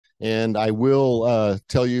And I will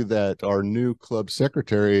tell you that our new club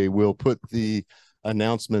secretary will put the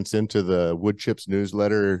announcements into the Wood Chips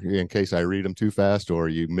newsletter in case I read them too fast or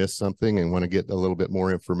you miss something and want to get a little bit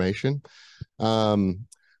more information. Um,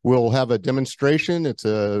 we'll have a demonstration. It's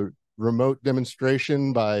a remote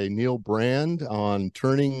demonstration by Neal Brand on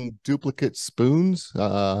turning duplicate spoons.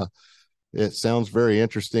 It sounds very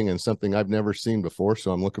interesting and something I've never seen before,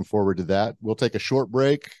 so I'm looking forward to that. We'll take a short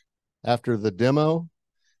break after the demo,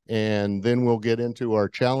 and then we'll get into our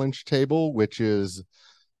challenge table, which is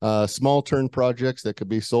small turn projects that could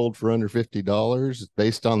be sold for under $50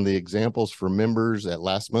 based on the examples for members at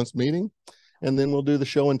last month's meeting. And then we'll do the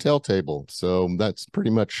show and tell table. So that's pretty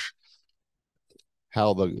much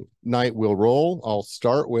how the night will roll. I'll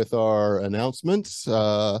start with our announcements.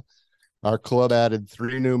 Our club added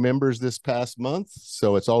 3 new members this past month,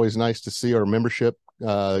 so it's always nice to see our membership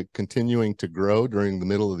continuing to grow during the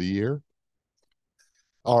middle of the year.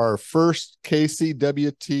 Our first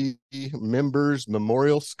KCWT Members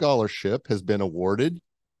Memorial Scholarship has been awarded.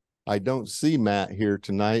 I don't see Matt here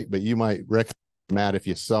tonight, but you might recognize Matt if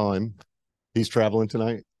you saw him. He's traveling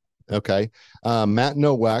tonight. Okay. Matt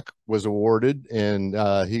Nowak was awarded, and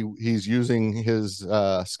he's using his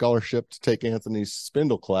scholarship to take Anthony's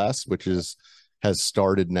spindle class, which has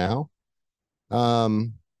started now.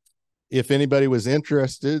 If anybody was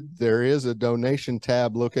interested, there is a donation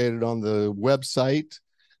tab located on the website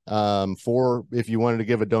for if you wanted to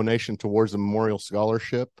give a donation towards the memorial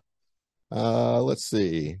scholarship. Let's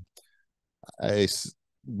see. I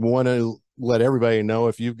want to let everybody know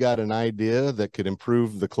if you've got an idea that could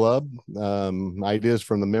improve the club. Ideas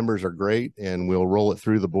from the members are great, and we'll roll it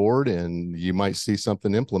through the board, and you might see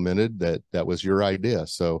something implemented that was your idea.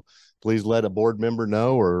 So please let a board member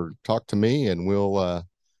know or talk to me, and we'll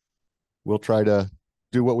try to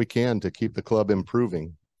do what we can to keep the club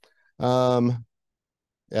improving.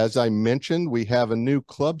 As I mentioned, we have a new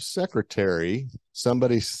club secretary.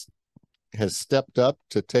 Somebody has stepped up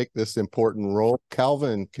to take this important role.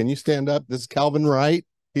 Calvin, can you stand up? This is Calvin Wright.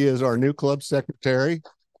 He is our new club secretary.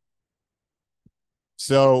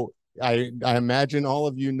 So I imagine all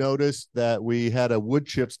of you noticed that we had a wood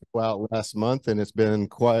chips go out last month, and it's been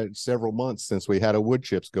quite several months since we had a wood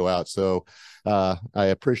chips go out. So I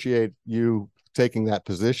appreciate you taking that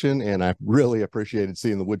position, and I really appreciated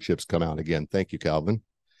seeing the wood chips come out again. Thank you, Calvin.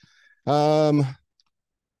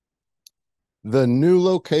 The new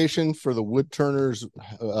location for the Woodturners,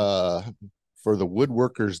 for the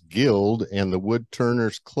Woodworkers Guild and the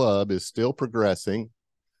Woodturners Club is still progressing.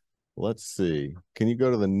 Let's see. Can you go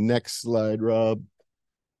to the next slide, Rob?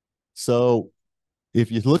 So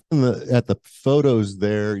if you look at the photos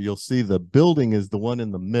there, you'll see the building is the one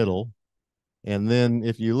in the middle. And then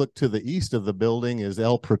if you look to the east of the building is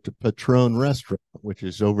El Patron Restaurant, which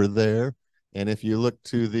is over there. And if you look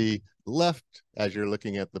to the left as you're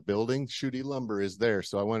looking at the building, Shooty Lumber is there.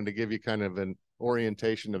 So I wanted to give you kind of an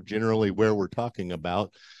orientation of generally where we're talking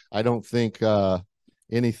about. I don't think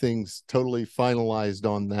anything's totally finalized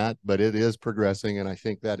on that, but it is progressing, and I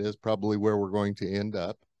think that is probably where we're going to end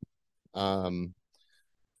up.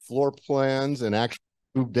 Floor plans and actual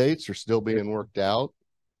move dates are still being worked out.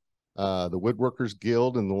 The Woodworkers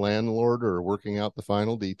Guild and the landlord are working out the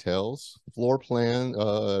final details. Floor plan,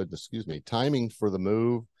 timing for the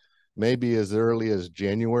move may be as early as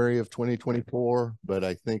January of 2024, but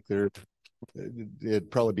I think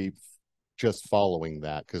it'd probably be just following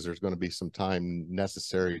that because there's going to be some time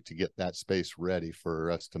necessary to get that space ready for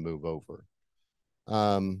us to move over.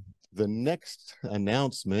 The next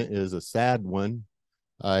announcement is a sad one.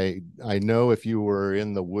 I know if you were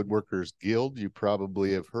in the Woodworkers Guild, you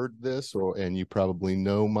probably have heard this, and you probably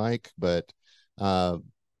know Mike, but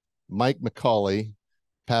Mike McCauley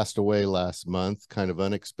passed away last month, kind of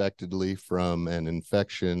unexpectedly from an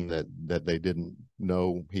infection that they didn't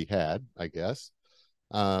know he had, I guess.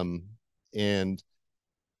 And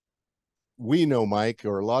we know Mike,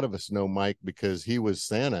 or a lot of us know Mike, because he was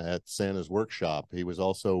Santa at Santa's workshop. He was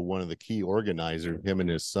also one of the key organizers. Him and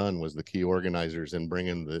his son was the key organizers in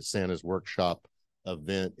bringing the Santa's workshop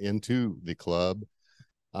event into the club.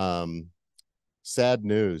 Sad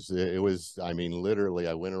news. It was, I mean, literally,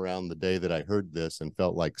 I went around the day that I heard this and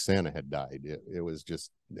felt like Santa had died. It was just,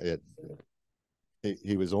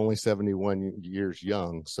 he was only 71 years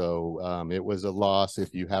young, so it was a loss.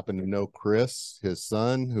 If you happen to know Chris, his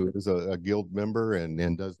son, who is a guild member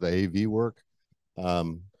and does the AV work,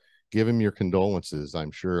 give him your condolences.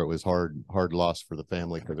 I'm sure it was hard loss for the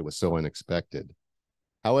family because it was so unexpected.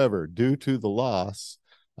 However, due to the loss,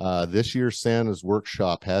 this year's Santa's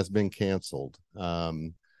workshop has been canceled.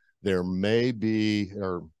 There may be,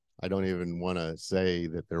 or I don't even want to say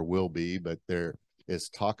that there will be, but is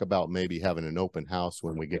talk about maybe having an open house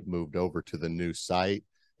when we get moved over to the new site,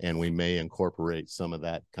 and we may incorporate some of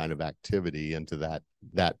that kind of activity into that,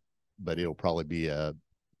 but it'll probably be a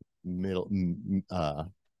middle,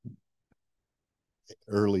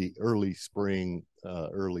 early spring,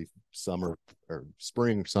 early summer, or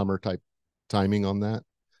spring summer type timing on that.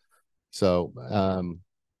 So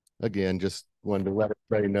again, just wanted to let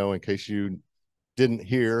everybody know in case you didn't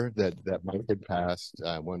hear that Mike had passed.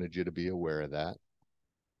 I wanted you to be aware of that.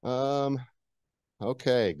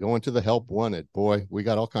 Okay, going to the help wanted. Boy, we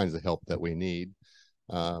got all kinds of help that we need.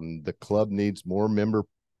 The club needs more member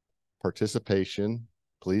participation.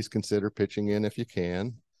 Please consider pitching in if you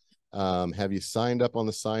can. Have you signed up on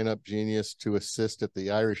the Sign Up Genius to assist at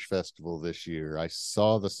the Irish Festival this year? I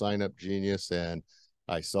saw the Sign Up Genius, and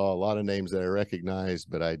I saw a lot of names that I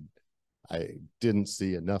recognized, but I didn't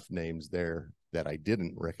see enough names there that I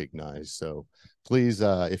didn't recognize. So please,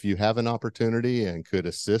 if you have an opportunity and could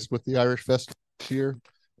assist with the Irish Festival this year,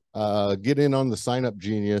 get in on the Sign Up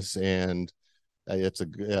Genius. And it's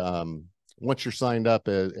once you're signed up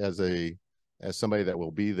as somebody that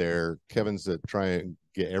will be there, Kevin's trying to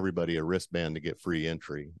get everybody a wristband to get free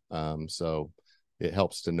entry. So it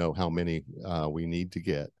helps to know how many we need to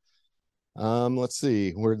get. Let's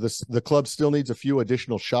see, the club still needs a few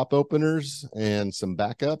additional shop openers and some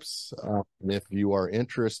backups. If you are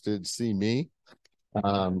interested, see me.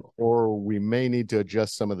 Or we may need to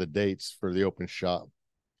adjust some of the dates for the open shop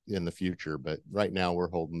in the future, but right now we're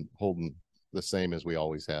holding the same as we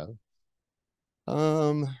always have.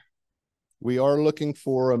 We are looking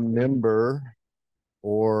for a member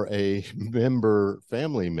or a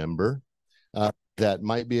family member that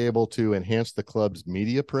might be able to enhance the club's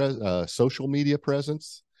social media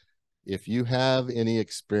presence. If you have any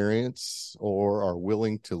experience or are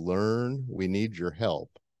willing to learn, we need your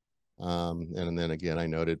help. And then again, I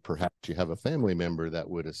noted perhaps you have a family member that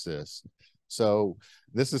would assist. So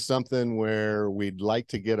this is something where we'd like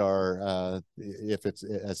to get our, if it's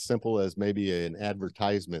as simple as maybe an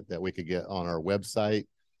advertisement that we could get on our website,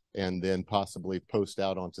 and then possibly post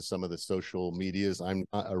out onto some of the social medias. I'm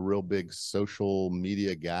not a real big social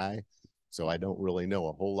media guy, so I don't really know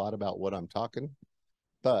a whole lot about what I'm talking,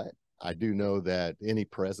 but I do know that any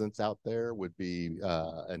presence out there would be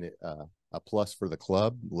a plus for the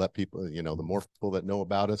club. Let people, the more people that know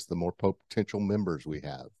about us, the more potential members we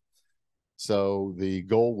have. So the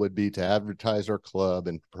goal would be to advertise our club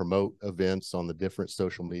and promote events on the different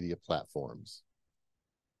social media platforms.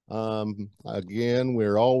 Again,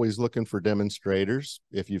 we're always looking for demonstrators.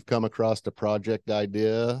 If you've come across a project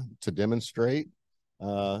idea to demonstrate,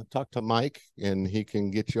 talk to Mike and he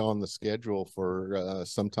can get you on the schedule for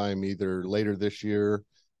sometime either later this year,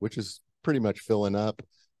 which is pretty much filling up,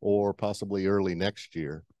 or possibly early next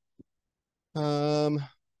year.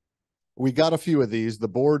 We got a few of these. The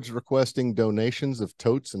board's requesting donations of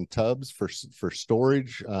totes and tubs for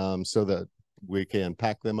storage, so that we can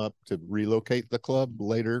pack them up to relocate the club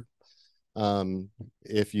later.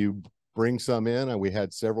 If you bring some in, and we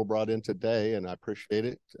had several brought in today, and I appreciate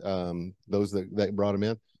it. Those that brought them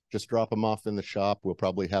in, just drop them off in the shop. We'll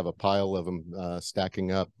probably have a pile of them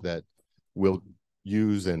stacking up that we'll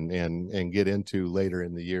use and get into later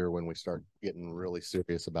in the year when we start getting really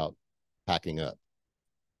serious about packing up.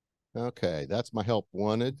 Okay, that's my help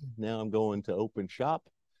wanted. Now I'm going to open shop.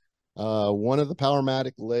 One of the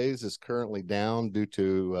Powermatic lathes is currently down due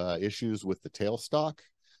to issues with the tailstock,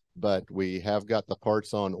 but we have got the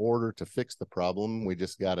parts on order to fix the problem. We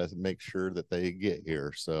just got to make sure that they get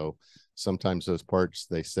here. So sometimes those parts,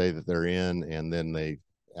 they say that they're in, and then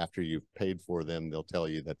after you've paid for them, they'll tell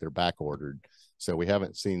you that they're back ordered. So we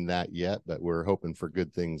haven't seen that yet, but we're hoping for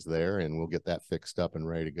good things there, and we'll get that fixed up and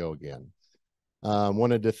ready to go again.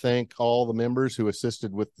 Wanted to thank all the members who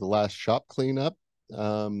assisted with the last shop cleanup.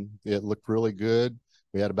 It looked really good.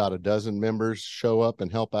 We had about a dozen members show up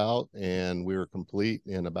and help out, and we were complete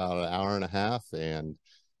in about an hour and a half, and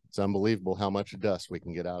it's unbelievable how much dust we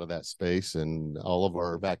can get out of that space, and all of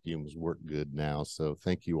our vacuums work good now. So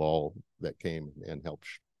thank you all that came and helped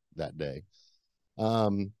that day.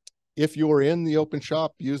 If you're in the open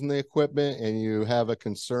shop using the equipment and you have a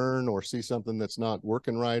concern or see something that's not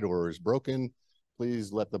working right or is broken,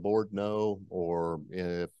 please let the board know, or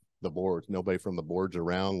if nobody from the board's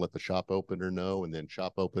around, let the shop opener know, and then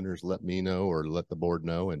shop openers let me know or let the board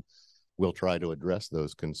know, and we'll try to address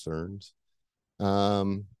those concerns.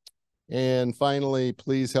 And finally,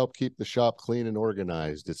 please help keep the shop clean and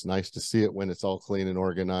organized. It's nice to see it when it's all clean and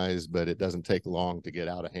organized, but it doesn't take long to get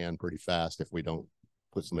out of hand pretty fast if we don't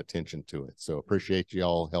put some attention to it. So appreciate you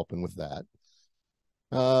all helping with that.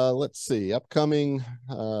 Let's see, upcoming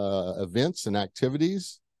events and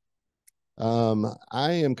activities.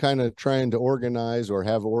 I am kind of trying to organize or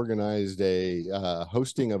have organized a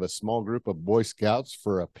hosting of a small group of Boy Scouts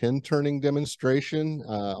for a pin turning demonstration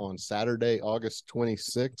on Saturday, August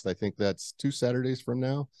 26th. I think that's 2 Saturdays from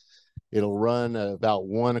now. It'll run about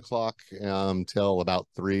 1 o'clock till about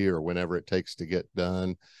 3 or whenever it takes to get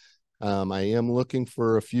done. I am looking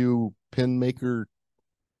for a few pin maker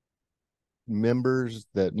members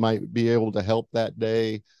that might be able to help that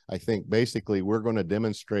day. I think basically we're going to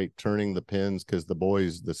demonstrate turning the pins because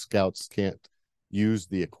the scouts can't use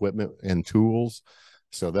the equipment and tools.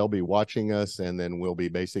 So they'll be watching us, and then we'll be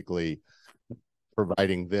basically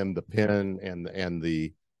providing them the pin and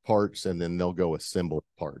the parts, and then they'll go assemble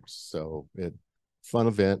parts. So fun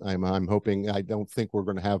event. I'm hoping. I don't think we're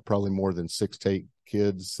going to have probably more than 6 to 8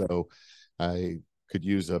 kids. So I could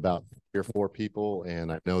use about 3 or 4 people,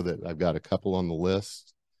 and I know that I've got a couple on the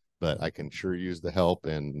list, but I can sure use the help,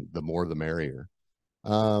 and the more the merrier.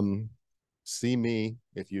 See me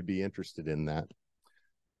if you'd be interested in that.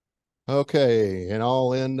 Okay, and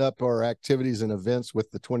I'll end up our activities and events with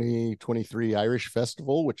the 2023 Irish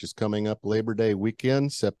Festival, which is coming up Labor Day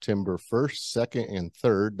weekend, September 1st, 2nd, and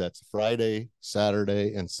 3rd. That's Friday,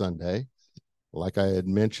 Saturday, and Sunday. Like I had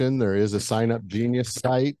mentioned, there is a Sign Up Genius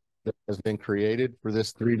site that has been created for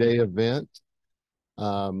this 3-day event.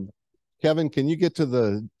 Kevin, can you get to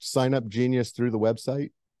the Sign Up Genius through the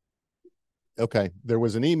website? Okay, there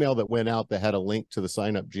was an email that went out that had a link to the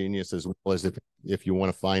Sign Up Genius, as well as if you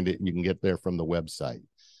want to find it, you can get there from the website.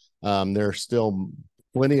 There's still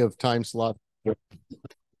plenty of time slots.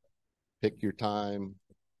 Pick your time.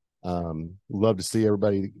 Love to see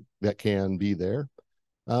everybody that can be there.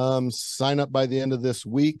 Sign up by the end of this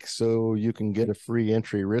week so you can get a free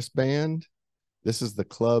entry wristband. This is the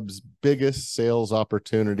club's biggest sales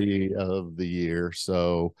opportunity of the year.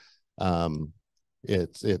 So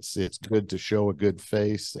it's good to show a good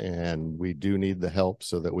face, and we do need the help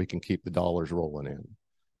so that we can keep the dollars rolling in.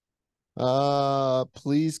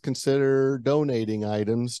 Please consider donating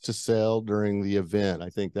items to sell during the event. I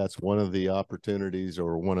think that's one of the opportunities,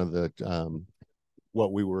 or one of the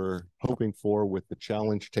what we were hoping for with the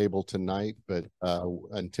challenge table tonight. But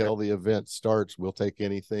until the event starts, we'll take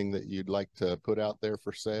anything that you'd like to put out there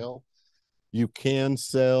for sale. You can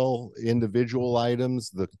sell individual items.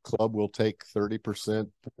 The club will take 30%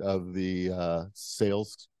 of the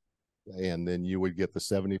sales, and then you would get the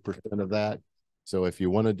 70% of that. So if you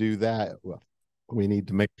want to do that, well, we need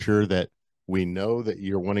to make sure that we know that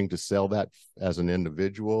you're wanting to sell that as an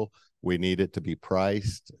individual. We need it to be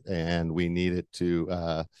priced, and we need it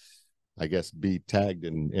to, I guess, be tagged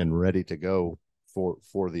and ready to go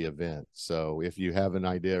for the event. So if you have an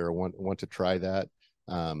idea or want to try that,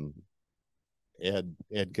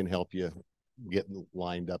 Ed can help you get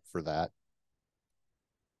lined up for that.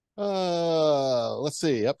 Let's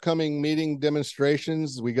see, upcoming meeting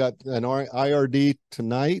demonstrations. We got an IRD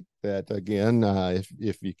tonight that, again,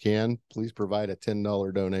 if you can, please provide a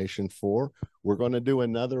 $10 donation for. We're going to do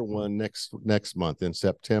another one next month in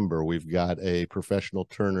September. We've got a professional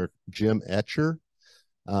turner, Jim Etcher,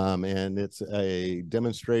 and it's a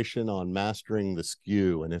demonstration on mastering the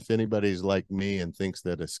skew. And if anybody's like me and thinks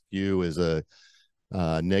that a skew is a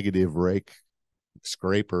negative rake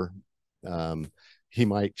scraper, he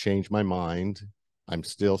might change my mind. I'm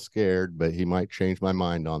still scared, but he might change my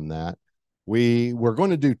mind on that. We're going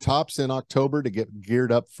to do tops in October to get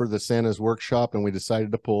geared up for the Santa's workshop, and we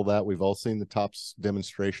decided to pull that. We've all seen the tops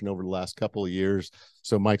demonstration over the last couple of years.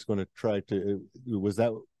 So Mike's going to try to, was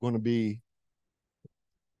that going to be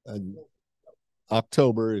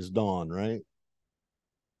October is dawn, right?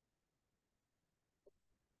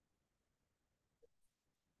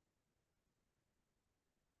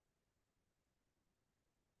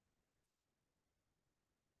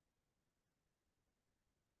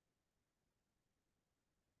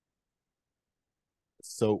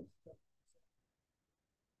 So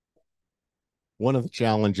one of the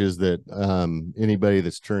challenges that anybody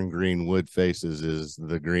that's turned green wood faces is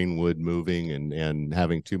the green wood moving and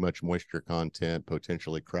having too much moisture content,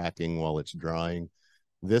 potentially cracking while it's drying.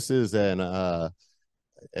 This is a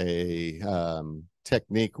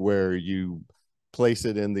technique where you place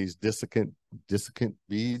it in these desiccant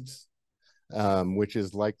beads, which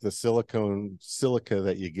is like the silica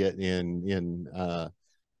that you get in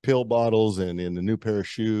pill bottles and in the new pair of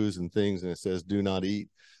shoes and things, and it says do not eat.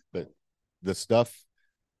 But the stuff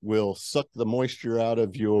will suck the moisture out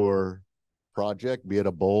of your project, be it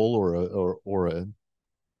a bowl or a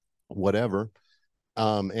whatever,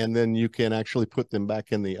 and then you can actually put them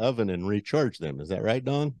back in the oven and recharge them. Is that right,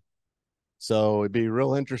 Don? So it'd be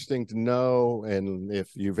real interesting to know, and if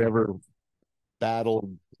you've ever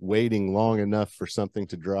battled waiting long enough for something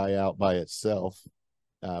to dry out by itself,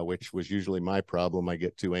 which was usually my problem. I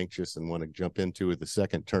get too anxious and want to jump into the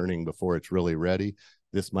second turning before it's really ready.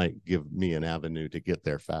 This might give me an avenue to get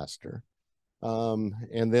there faster.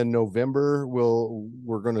 And then November,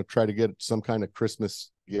 we're going to try to get some kind of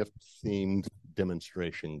Christmas gift themed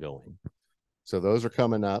demonstration going. So those are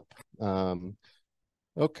coming up.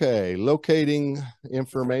 Okay, locating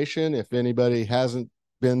information. If anybody hasn't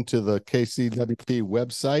been to the KCWT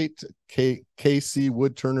website,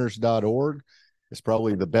 kcwoodturners.org is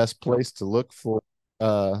probably the best place to look for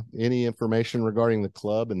any information regarding the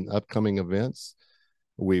club and upcoming events.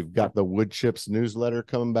 We've got the Wood Chips newsletter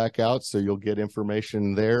coming back out, so you'll get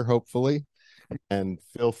information there, hopefully. And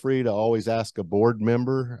feel free to always ask a board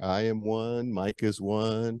member. I am one, Mike is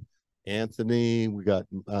one, Anthony, we got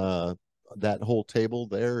that whole table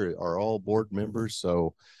there are all board members.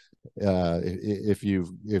 So if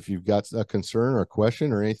you've got a concern or a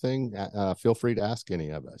question or anything, feel free to ask any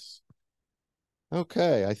of us.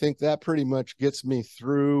 Okay, I think that pretty much gets me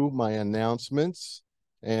through my announcements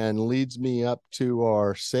and leads me up to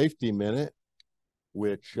our safety minute,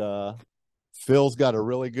 which Phil's got a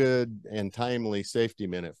really good and timely safety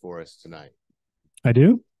minute for us tonight. I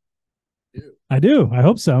do. I do. I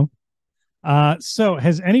hope so. So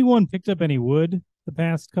has anyone picked up any wood the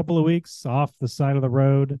past couple of weeks off the side of the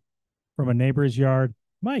road from a neighbor's yard?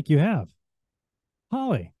 Mike, you have.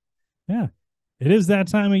 Holly. Yeah. It is that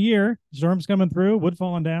time of year. Storms coming through, wood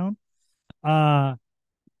falling down.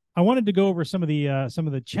 I wanted to go over some of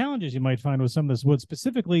the challenges you might find with some of this wood,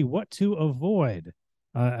 specifically what to avoid.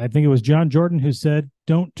 I think it was John Jordan who said,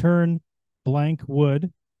 don't turn blank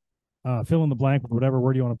wood. Fill in the blank with whatever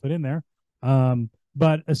word you want to put in there.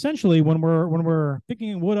 But essentially, when we're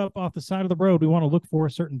picking wood up off the side of the road, we want to look for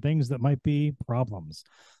certain things that might be problems.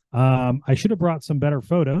 I should have brought some better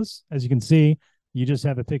photos. As you can see, you just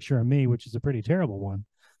have a picture of me, which is a pretty terrible one.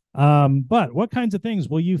 But what kinds of things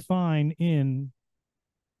will you find in...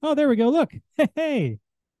 Oh, there we go. Look. Hey.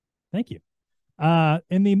 Thank you.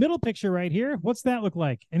 In the middle picture right here, what's that look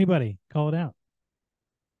like? Anybody? Call it out.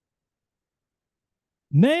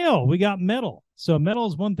 Nail. We got metal. So metal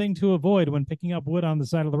is one thing to avoid when picking up wood on the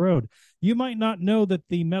side of the road. You might not know that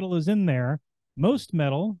the metal is in there. Most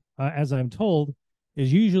metal, as I'm told,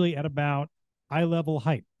 is usually at about eye level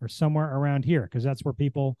height or somewhere around here, because that's where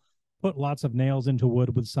people put lots of nails into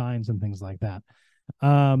wood with signs and things like that.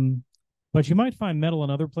 But you might find metal in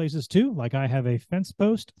other places too. Like I have a fence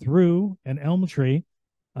post through an elm tree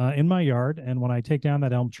in my yard. And when I take down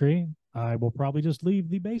that elm tree, I will probably just leave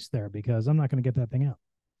the base there because I'm not going to get that thing out.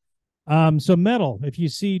 So metal, if you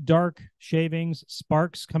see dark shavings,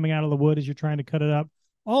 sparks coming out of the wood as you're trying to cut it up,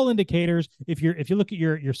 all indicators. If you look at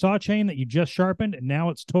your saw chain that you just sharpened and now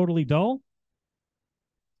it's totally dull,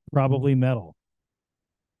 probably metal.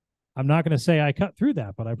 I'm not going to say I cut through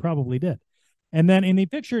that, but I probably did. And then in the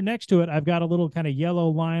picture next to it, I've got a little kind of yellow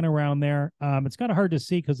line around there. It's kind of hard to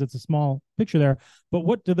see because it's a small picture there. But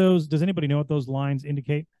what do does anybody know what those lines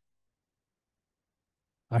indicate?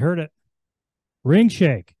 I heard it. Ring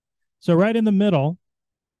shake. So right in the middle,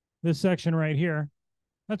 this section right here,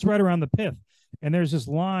 that's right around the pith. And there's this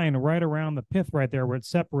line right around the pith right there where it's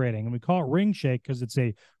separating. And we call it ring shake because it's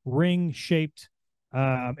a ring-shaped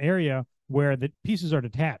area where the pieces are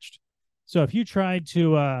detached. So if you tried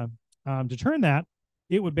to turn that,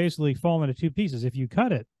 it would basically fall into two pieces. If you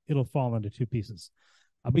cut it, it'll fall into two pieces.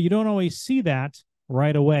 But you don't always see that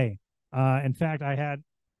right away. In fact, I had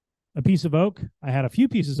a piece of oak. I had a few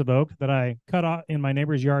pieces of oak that I cut off in my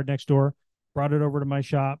neighbor's yard next door, brought it over to my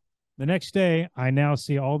shop. The next day, I now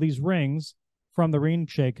see all these rings from the ring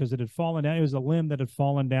shake because it had fallen down. It was a limb that had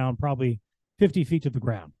fallen down probably 50 feet to the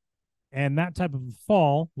ground. And that type of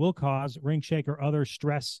fall will cause ring shake or other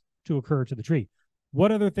stress to occur to the tree.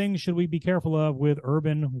 What other things should we be careful of with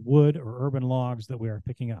urban wood or urban logs that we are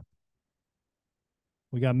picking up?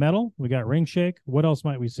 We got metal. We got ring shake. What else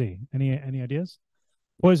might we see? Any ideas?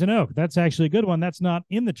 Poison oak. That's actually a good one. That's not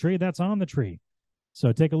in the tree. That's on the tree.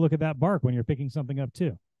 So take a look at that bark when you're picking something up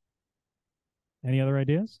too. Any other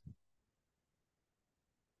ideas?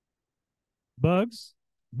 Bugs.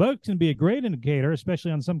 Bugs can be a great indicator,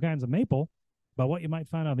 especially on some kinds of maple, about what you might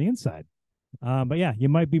find on the inside. But yeah, you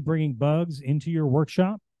might be bringing bugs into your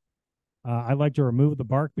workshop. I like to remove the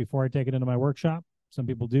bark before I take it into my workshop. Some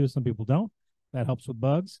people do, some people don't. That helps with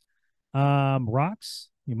bugs. Rocks.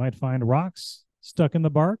 You might find rocks stuck in the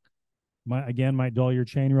bark. Might dull your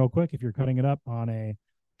chain real quick if you're cutting it up on a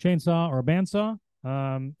chainsaw or a bandsaw.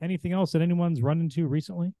 Anything else that anyone's run into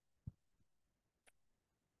recently?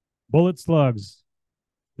 Bullet slugs.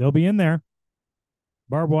 They'll be in there.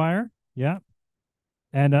 Barbed wire. Yeah.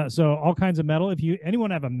 And so all kinds of metal. If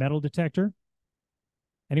anyone have a metal detector,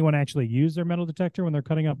 anyone actually use their metal detector when they're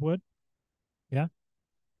cutting up wood? Yeah.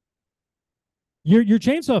 Your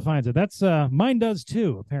chainsaw finds it. That's mine does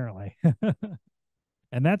too, apparently.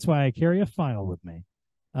 And that's why I carry a file with me.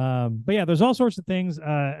 But yeah, there's all sorts of things,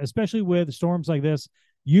 especially with storms like this.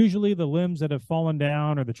 Usually the limbs that have fallen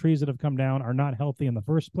down or the trees that have come down are not healthy in the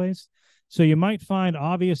first place. So you might find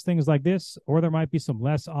obvious things like this, or there might be some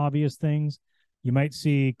less obvious things. You might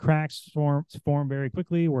see cracks form very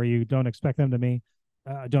quickly where you don't expect them to be.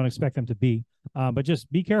 But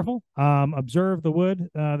just be careful. Observe the wood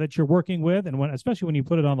that you're working with, and especially when you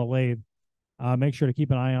put it on the lathe, make sure to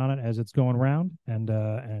keep an eye on it as it's going around.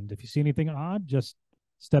 And if you see anything odd, just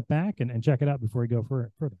step back and check it out before you go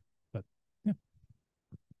further. But yeah.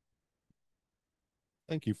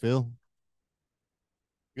 Thank you, Phil.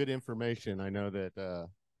 Good information. I know that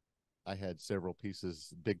I had several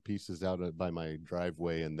big pieces out by my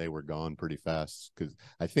driveway, and they were gone pretty fast because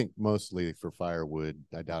I think mostly for firewood.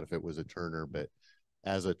 I doubt if it was a turner, but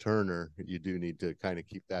as a turner, you do need to kind of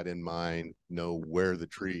keep that in mind, know where the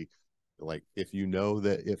tree, like if you know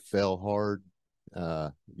that it fell hard,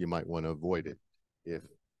 you might want to avoid it.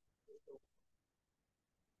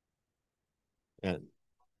 And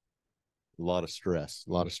a lot of stress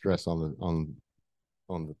on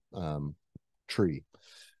the tree.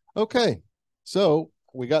 Okay, so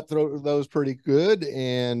we got through those pretty good,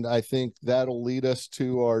 and I think that'll lead us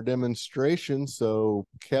to our demonstration. So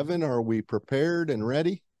Kevin, are we prepared and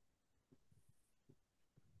ready?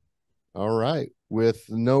 All right, with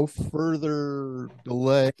no further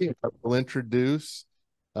delay, I will introduce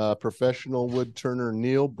professional woodturner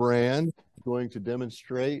Neal Brand, going to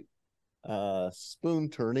demonstrate spoon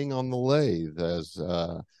turning on the lathe as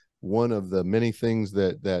one of the many things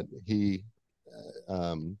that he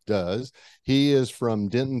does. He is from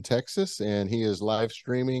Denton, Texas, and he is live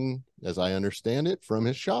streaming, as I understand it, from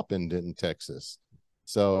his shop in Denton, Texas.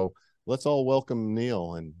 So let's all welcome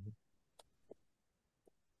Neal. And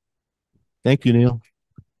thank you, Neal.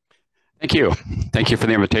 Thank you. Thank you for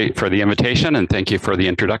the invitation, and thank you for the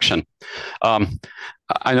introduction.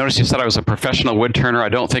 I noticed you said I was a professional wood turner. I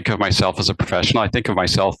don't think of myself as a professional. I think of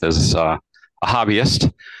myself as a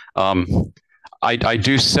hobbyist. I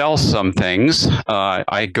do sell some things.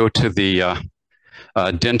 I go to the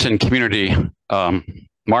Denton community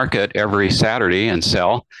market every Saturday and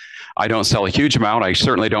sell. I don't sell a huge amount. I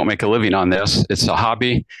certainly don't make a living on this. It's a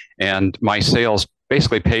hobby, and my sales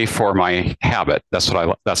basically pay for my habit. That's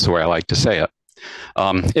the way I like to say it.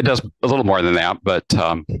 It does a little more than that, but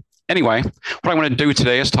anyway, what I want to do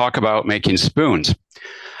today is talk about making spoons.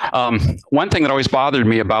 One thing that always bothered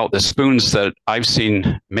me about the spoons that I've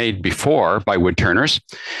seen made before by woodturners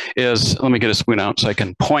is, let me get a spoon out so I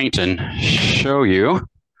can point and show you,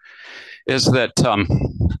 is that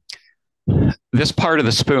this part of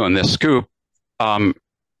the spoon, this scoop,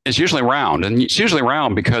 is usually round. And it's usually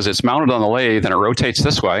round because it's mounted on the lathe and it rotates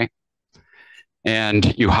this way.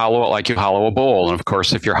 And you hollow it like you hollow a bowl. And of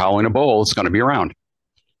course, if you're hollowing a bowl, it's going to be round.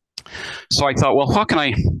 So I thought, well, how could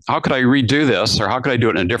I redo this, or how could I do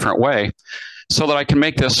it in a different way so that I can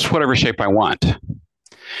make this whatever shape I want? And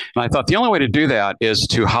I thought the only way to do that is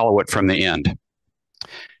to hollow it from the end.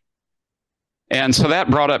 And so that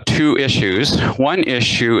brought up two issues. One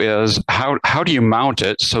issue is how do you mount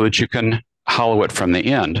it so that you can hollow it from the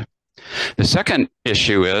end? The second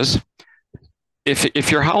issue is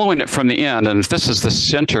if you're hollowing it from the end, and if this is the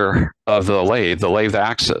center of the lathe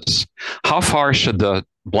axis, how far should the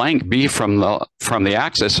blank be from the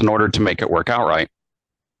axis in order to make it work out right?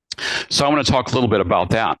 So I want to talk a little bit about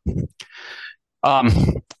that.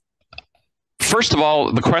 First of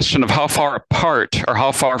all, the question of how far apart or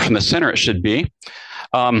how far from the center it should be.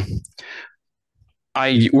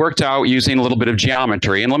 I worked out using a little bit of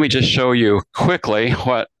geometry, and let me just show you quickly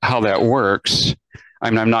how that works. I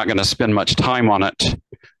mean, I'm not going to spend much time on it.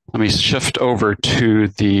 Let me shift over to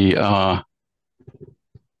the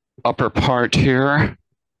upper part here.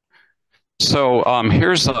 So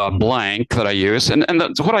here's a blank that I use, and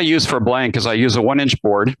what I use for a blank is I use a 1-inch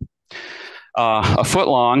board, a foot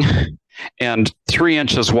long, and 3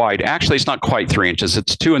 inches wide. Actually, it's not quite 3 inches.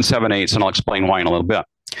 It's 2 7/8, and I'll explain why in a little bit.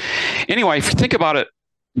 Anyway, if you think about it,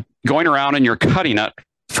 going around and you're cutting it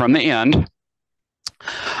from the end,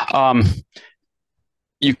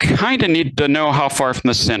 you kind of need to know how far from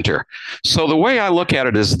the center. So the way I look at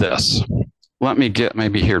it is this. Let me get,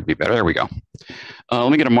 maybe here would be better. There we go.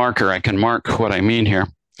 Let me get a marker. I can mark what I mean here.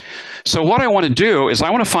 So what I want to do is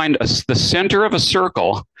I want to find the center of a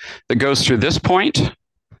circle that goes through this point,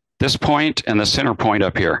 and the center point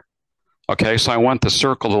up here. Okay, so I want the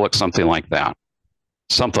circle to look something like that.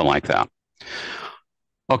 Something like that.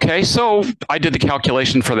 Okay, so I did the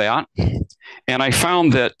calculation for that, and I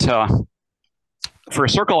found that for a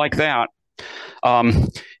circle like that,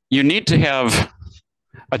 you need to have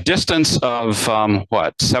a distance of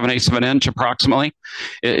what, 7/8 of an inch approximately.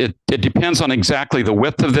 It depends on exactly the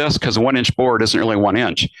width of this, because a 1-inch board isn't really 1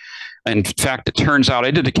 inch. In fact, it turns out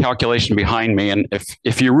I did the calculation behind me, and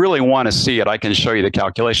if you really want to see it, I can show you the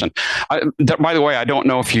calculation. By the way, I don't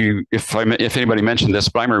know if anybody mentioned this,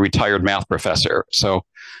 but I'm a retired math professor, so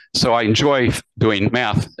I enjoy doing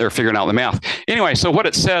math or figuring out the math. Anyway, so what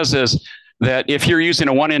it says is that if you're using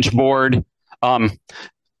a 1-inch board,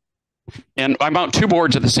 and I mount 2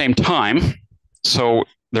 boards at the same time, so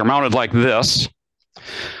they're mounted like this.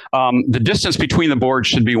 The distance between the boards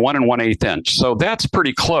should be 1 1/8 inch. So that's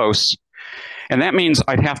pretty close. And that means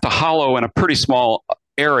I'd have to hollow in a pretty small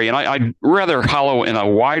area. And I'd rather hollow in a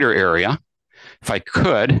wider area if I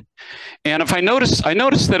could. And if I notice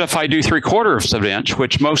that if I do 3/4 of an inch,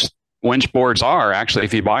 which most winch boards are actually,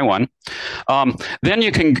 if you buy one, then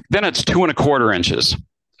it's 2 1/4 inches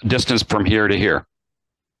distance from here to here.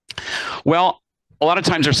 Well, a lot of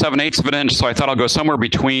times they're 7/8 of an inch, so I thought I'll go somewhere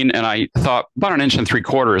between, and I thought about 1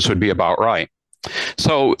 3/4 inches would be about right.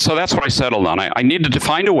 So that's what I settled on. I needed to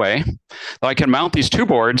find a way that I can mount these 2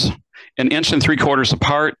 boards 1 3/4 inches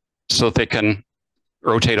apart so that they can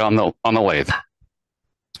rotate on the lathe.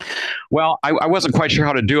 Well, I wasn't quite sure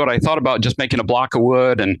how to do it. I thought about just making a block of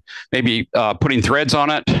wood and maybe putting threads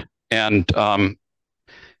on it, and then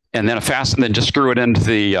then just screw it into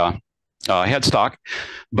the headstock.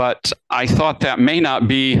 But I thought that may not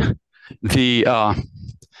be the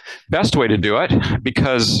best way to do it,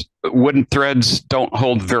 because wooden threads don't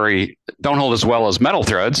hold as well as metal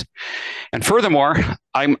threads. And furthermore,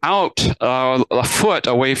 I'm out a foot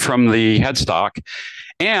away from the headstock,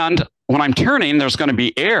 and when I'm turning, there's going to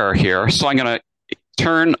be air here. So I'm going to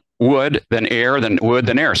turn wood, then air, then wood,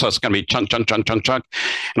 then air. So it's going to be chunk, chunk, chunk, chunk, chunk.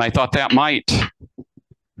 And I thought that might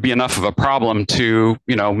be enough of a problem to,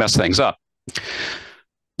 mess things up.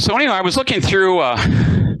 So anyway, I was looking through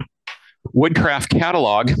Woodcraft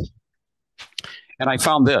catalog, and I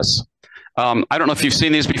found this. I don't know if you've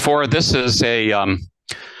seen these before. This is a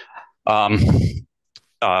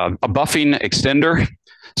buffing extender.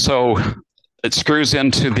 So it screws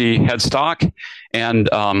into the headstock, and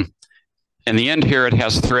in the end here, it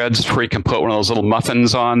has threads where you can put one of those little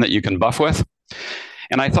muffins on that you can buff with.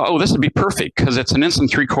 And I thought, this would be perfect because it's 1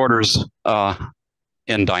 3/4 inches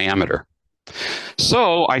in diameter.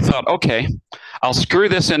 So I thought, okay, I'll screw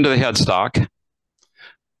this into the headstock,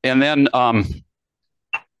 and then I'll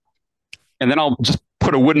just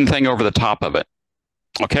put a wooden thing over the top of it.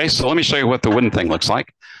 Okay, so let me show you what the wooden thing looks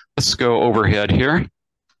like. Let's go overhead here.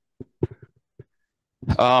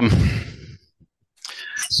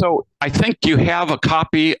 So I think you have a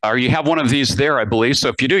copy, or you have one of these there, I believe. So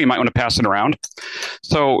if you do, you might want to pass it around.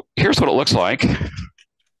 So here's what it looks like.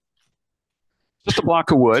 Just a block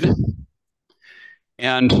of wood.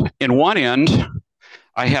 And in one end,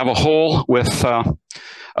 I have a hole with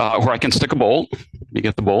where I can stick a bolt. Let me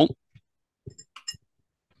get the bolt.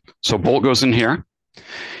 So bolt goes in here.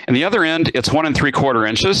 And the other end, it's 1 3/4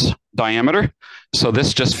 inches diameter. So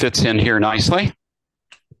this just fits in here nicely.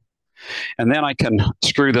 And then I can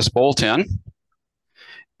screw this bolt in,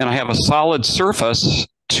 and I have a solid surface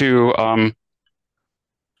to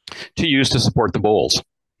use to support the bowls.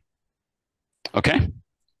 Okay.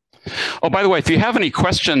 Oh, by the way, if you have any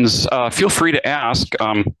questions, feel free to ask.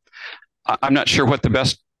 I'm not sure what the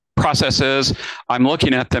best process is. I'm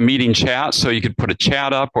looking at the meeting chat, so you could put a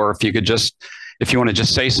chat up, or if you want to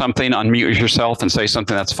just say something, unmute yourself and say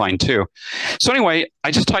something, that's fine too. So anyway, I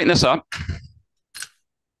just tighten this up.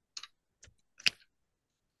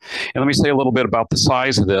 And let me say a little bit about the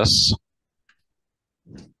size of this.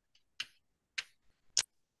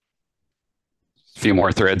 A few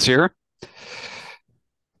more threads here.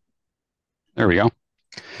 There we go.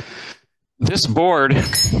 This board,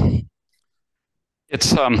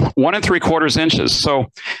 it's 1 3/4 inches.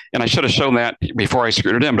 So, and I should have shown that before I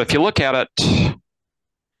screwed it in. But if you look at it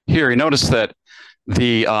here, you notice that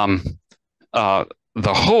the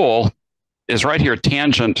hole is right here,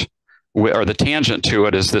 tangent, or the tangent to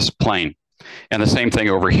it is this plane, and the same thing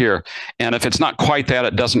over here. And if it's not quite that,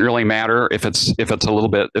 it doesn't really matter if it's a little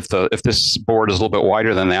bit, if this board is a little bit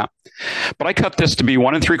wider than that. But I cut this to be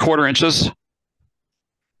 1 3/4 inches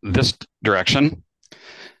this direction,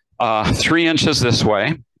 3 inches this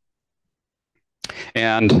way,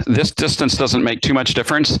 and this distance doesn't make too much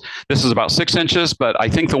difference. This is about 6 inches, but I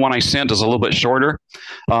think the one I sent is a little bit shorter.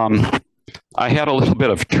 I had a little bit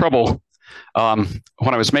of trouble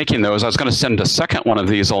when I was making those. I was going to send a second one of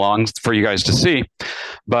these along for you guys to see,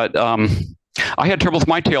 but I had trouble with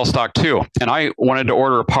my tailstock too, and I wanted to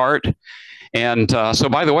order a part. And so,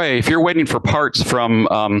 by the way, if you're waiting for parts from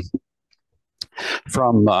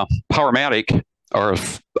Powermatic, or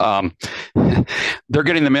they're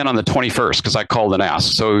getting them in on the 21st because I called and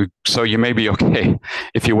asked. So you may be okay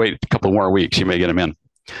if you wait a couple more weeks. You may get them in.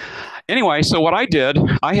 Anyway, so what I did,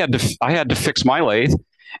 I had to fix my lathe,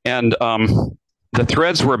 and the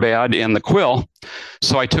threads were bad in the quill.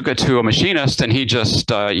 So I took it to a machinist, and he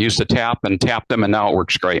just used a tap and tapped them, and now it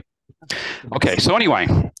works great. Okay, so anyway.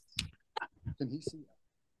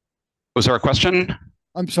 Was there a question?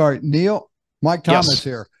 I'm sorry, Neal. Mike Thomas Yes.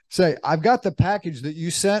 here. Say, I've got the package that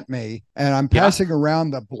you sent me, and I'm passing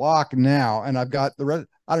around the block now, and I've got the rest.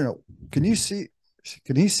 I don't know. Can you see?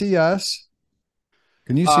 Can he see us?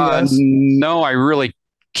 Can you see us? No, I really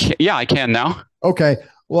can't. Yeah, I can now. Okay.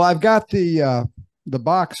 Well, I've got the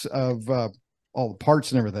box of all the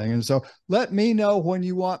parts and everything, and so let me know when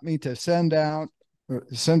you want me to send around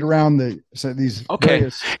these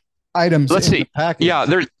various items. Let's see. Package. Yeah,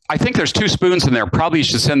 I think there's 2 spoons in there. Probably you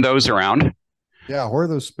should send those around. Yeah, where are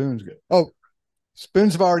those spoons go? Oh,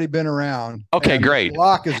 spoons have already been around. Okay, great. The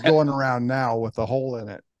block is going around now with a hole in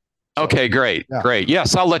it. So, okay, great, yeah. Great.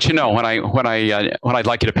 Yes, I'll let you know when I'd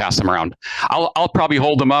like you to pass them around. I'll probably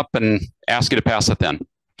hold them up and ask you to pass it then.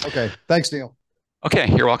 Okay, thanks, Neal. Okay,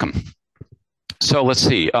 you're welcome. So let's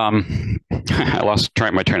see. I lost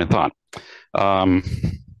my train of thought.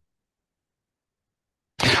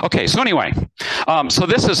 Okay, so anyway, so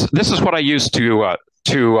this is what I use to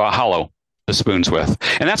hollow the spoons with,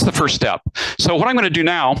 and that's the first step. So what I'm going to do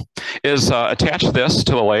now is attach this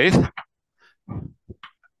to the lathe,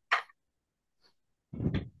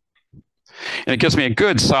 and it gives me a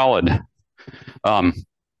good solid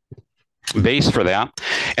base for that.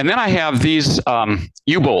 And then I have these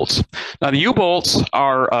U-bolts. Now the U-bolts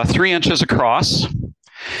are 3 inches across,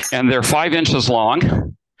 and they're 5 inches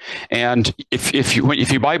long. And if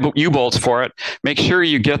you buy U-bolts for it, make sure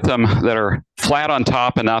you get them that are flat on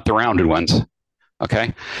top and not the rounded ones.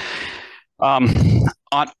 Okay. On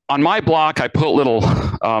my block, I put little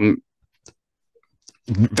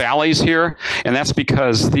valleys here, and that's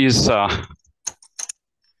because these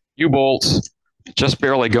U-bolts just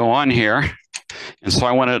barely go on here, and so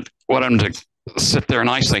I want them to sit there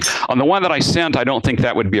nicely. On the one that I sent, I don't think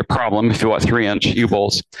that would be a problem if you want 3-inch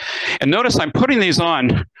U-bolts. And notice I'm putting these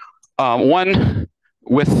on, one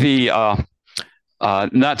with the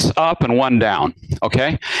nuts up and one down, okay?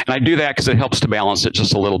 And I do that because it helps to balance it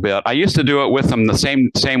just a little bit. I used to do it with them the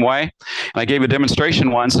same way, and I gave a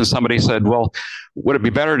demonstration once, and somebody said, well, would it be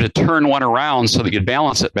better to turn one around so that you'd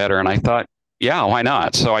balance it better? And I thought, yeah, why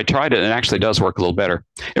not? So I tried it, and it actually does work a little better.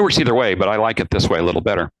 It works either way, but I like it this way a little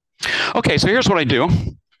better. Okay, so here's what I do.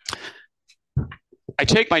 I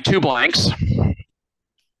take my 2 blanks,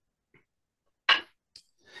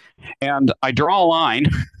 and I draw a line.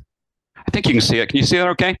 I think you can see it. Can you see that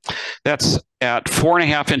okay? That's at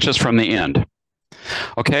 4.5 inches from the end.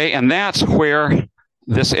 Okay, and that's where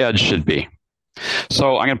this edge should be.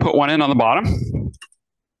 So I'm going to put one in on the bottom,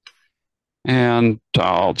 and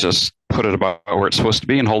I'll just put it about where it's supposed to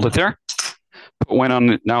be and hold it there. Put one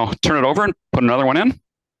on, now turn it over and put another one in.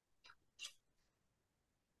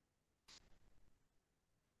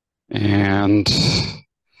 And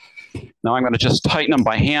now I'm going to just tighten them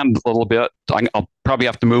by hand a little bit. I'll probably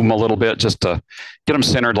have to move them a little bit just to get them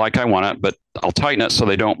centered like I want it, but I'll tighten it so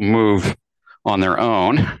they don't move on their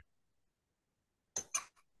own.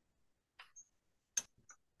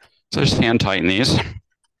 So just hand tighten these. And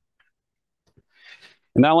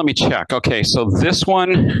now let me check. Okay, so this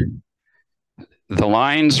one, the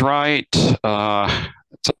line's right.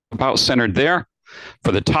 It's about centered there.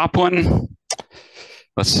 For the top one,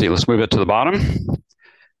 let's see, let's move it to the bottom.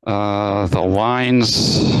 The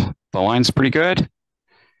line's pretty good.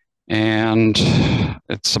 And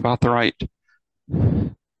it's about right.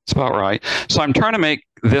 It's about right. So I'm trying to make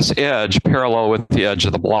this edge parallel with the edge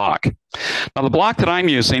of the block. Now the block that I'm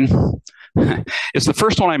using is the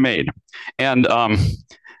first one I made. And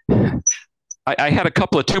I had a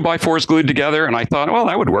couple of 2x4s glued together, and I thought, well,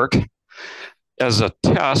 that would work as a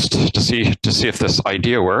test to see if this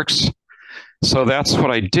idea works. So that's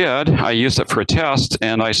what I did. I used it for a test,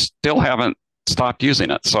 and I still haven't stopped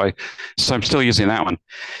using it. So I'm still using that one.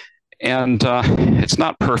 And it's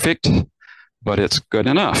not perfect, but it's good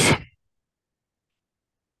enough.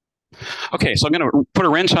 Okay, so I'm going to put a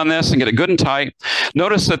wrench on this and get it good and tight.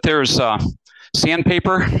 Notice that there's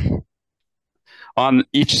sandpaper on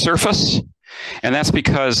each surface, and that's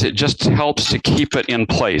because it just helps to keep it in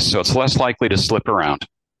place, so it's less likely to slip around.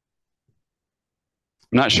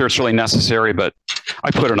 I'm not sure it's really necessary, but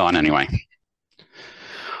I put it on anyway.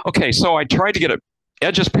 Okay, so I tried to get it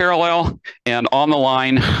edges parallel and on the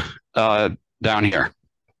line down here.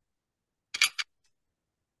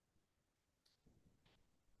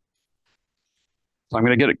 So I'm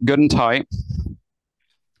going to get it good and tight.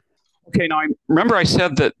 Okay, now remember I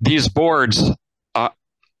said that these boards,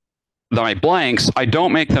 my blanks, I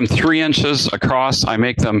don't make them 3 inches across. I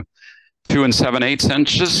make them 2 7/8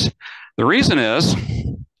 inches. The reason is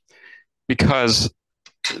because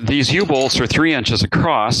these U-bolts are 3 inches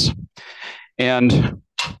across, and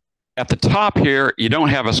at the top here, you don't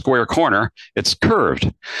have a square corner, it's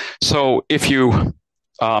curved. So if you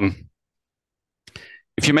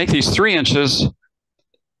make these 3 inches,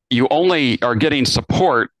 you only are getting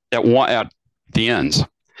support at the ends,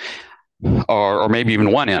 or maybe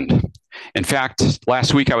even one end. In fact,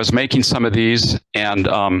 last week I was making some of these, and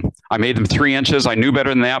I made them 3 inches. I knew better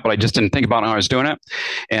than that, but I just didn't think about how I was doing it.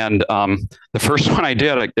 And the first one I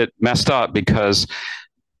did, it messed up because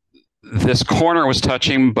this corner was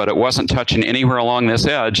touching, but it wasn't touching anywhere along this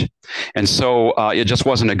edge. And so it just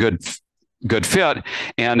wasn't a good fit.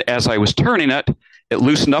 And as I was turning it, it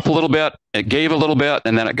loosened up a little bit, it gave a little bit,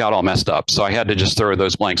 and then it got all messed up. So I had to just throw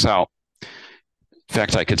those blanks out. In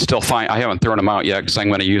fact, I could still find, I haven't thrown them out yet because I'm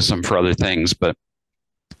going to use them for other things. But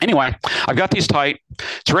anyway, I've got these tight.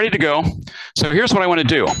 It's ready to go. So here's what I want to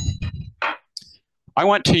do. I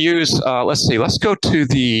want to use, let's see, let's go to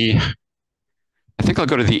the, I think I'll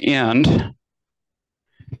go to the end.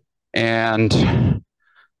 And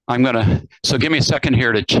I'm going to, so give me a second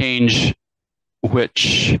here to change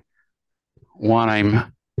which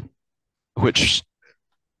one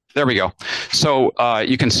there we go. So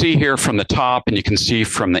you can see here from the top, and you can see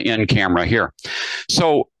from the end camera here.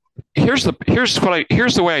 So here's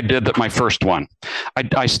the way I did my first one.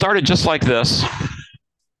 I started just like this,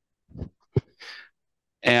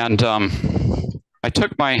 and I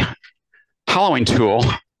took my hollowing tool,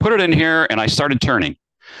 put it in here, and I started turning.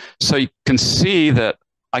 So you can see that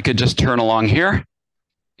I could just turn along here,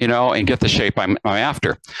 you know, and get the shape I'm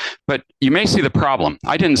after. But you may see the problem.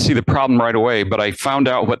 I didn't see the problem right away, but I found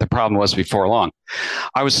out what the problem was before long.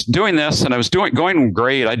 I was doing this, and I was going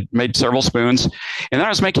great. I made several spoons, and then I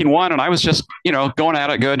was making one, and I was just, you know, going at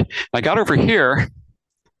it good. I got over here.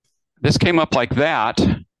 This came up like that,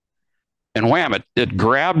 and wham! It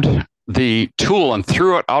grabbed the tool and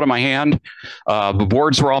threw it out of my hand. The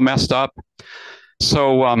boards were all messed up.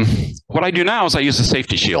 So what I do now is I use a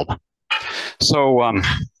safety shield. So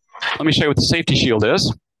let me show you what the safety shield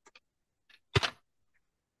is.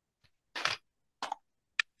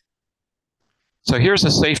 So here's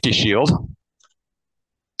a safety shield.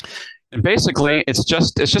 And basically, it's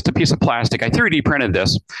just a piece of plastic. I 3D printed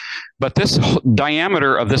this, but this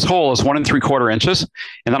diameter of this hole is 1 3/4 inches,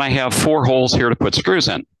 and then I have 4 holes here to put screws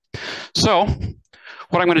in. So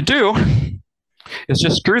what I'm going to do is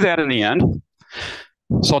just screw that in the end.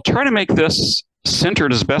 So I'll try to make this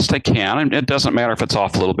centered as best I can, and it doesn't matter if it's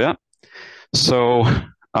off a little bit. So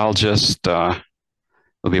I'll just, it'll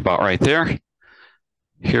be about right there.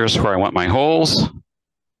 Here's where I want my holes.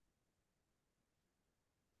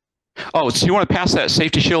 Oh, so you want to pass that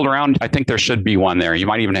safety shield around? I think there should be one there. You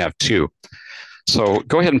might even have 2. So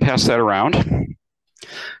go ahead and pass that around.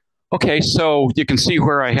 Okay, so you can see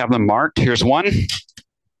where I have them marked. Here's one.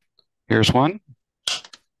 Here's one.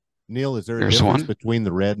 Neal, is there a difference between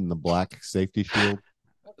the red and the black safety shield?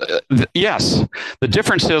 Yes. The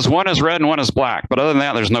difference is one is red and one is black, but other than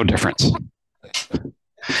that, there's no difference.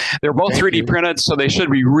 They're both 3D printed, so they should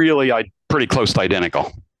be really pretty close to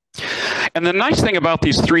identical. And the nice thing about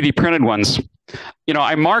these 3D printed ones, you know,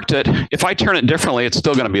 I marked it. If I turn it differently, it's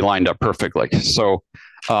still going to be lined up perfectly. So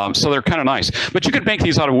they're kind of nice. But you could make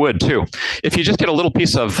these out of wood too. If you just get a little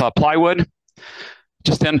piece of plywood,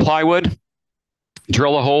 just end plywood,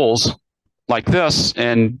 drill the holes like this,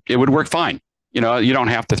 and it would work fine. You know, you don't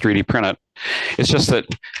have to 3D print it. It's just that,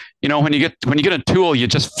 you know, when you get a tool, you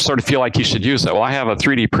just sort of feel like you should use it. Well, I have a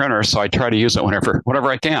 3D printer, so I try to use it whenever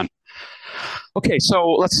I can. Okay,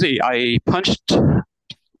 so let's see. I punched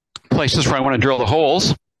places where I want to drill the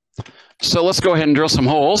holes. So let's go ahead and drill some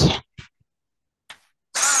holes.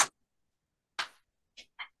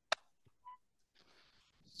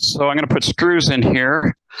 So I'm going to put screws in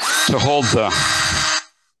here to hold the...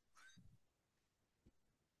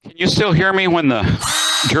 Can you still hear me when the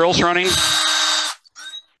drill's running?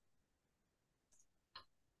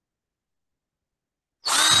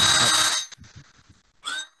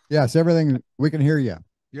 Yes, everything, we can hear you.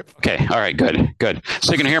 Yep. Okay, all right, good.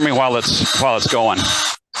 So you can hear me while it's going.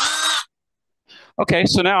 Okay,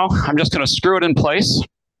 so now I'm just going to screw it in place.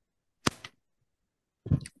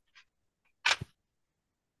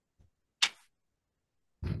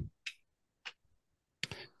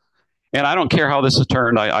 And I don't care how this is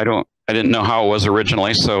turned. I didn't know how it was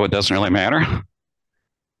originally, so it doesn't really matter.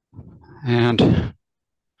 And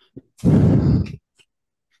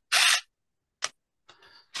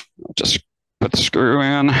just put the screw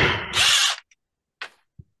in.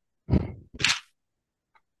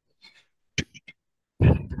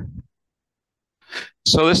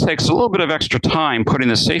 So this takes a little bit of extra time putting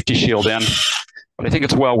the safety shield in, but I think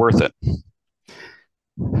it's well worth it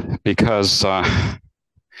because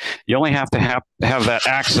you only have to have that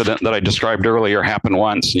accident that I described earlier happen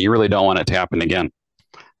once, and you really don't want it to happen again.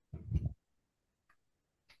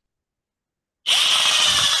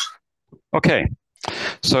 Okay,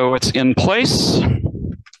 so it's in place.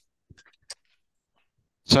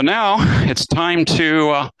 So now it's time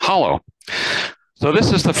to hollow. So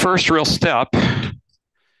this is the first real step,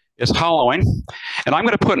 is hollowing. And I'm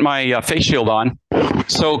going to put my face shield on.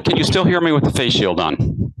 So can you still hear me with the face shield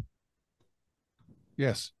on?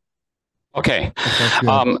 Yes. Okay.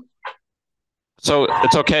 So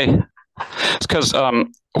it's okay. It's because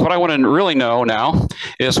what I want to really know now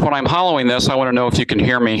is when I'm hollowing this, I want to know if you can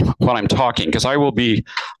hear me when I'm talking, because I will be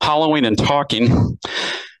hollowing and talking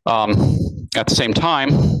at the same time.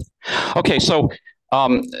 Okay, so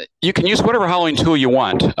you can use whatever hollowing tool you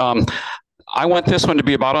want. I want this one to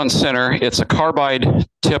be about on center. It's a carbide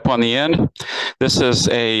tip on the end. This is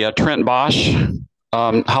a Trent Bosch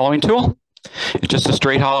hollowing tool. It's just a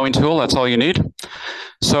straight hollowing tool. That's all you need.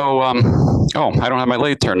 So, oh, I don't have my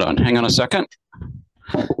lathe turned on. Hang on a second.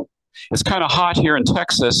 It's kind of hot here in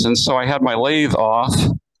Texas, and so I had my lathe off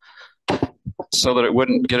so that it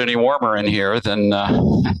wouldn't get any warmer in here than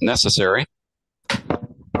necessary.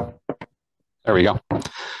 There we go.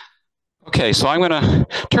 Okay, so I'm going to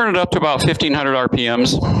turn it up to about 1,500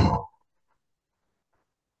 RPMs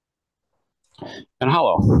and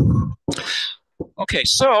hollow. Okay,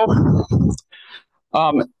 so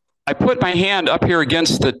I put my hand up here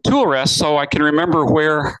against the tool rest so I can remember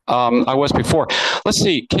where I was before. Let's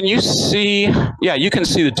see, can you see? Yeah, you can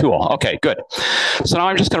see the tool. Okay, good. So now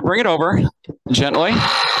I'm just going to bring it over gently,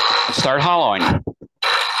 start hollowing.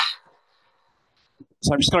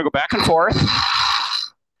 So I'm just going to go back and forth.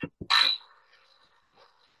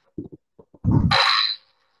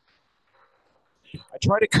 I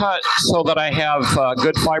try to cut so that I have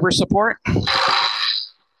good fiber support.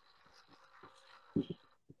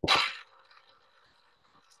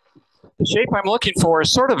 The shape I'm looking for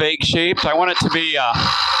is sort of egg-shaped. I want it to be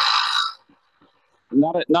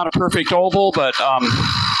not a perfect oval, but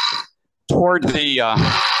toward the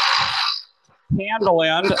handle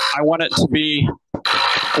end, I want it to be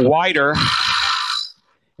wider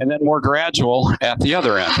and then more gradual at the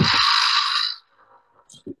other end.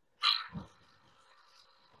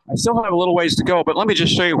 I still have a little ways to go, but let me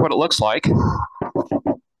just show you what it looks like.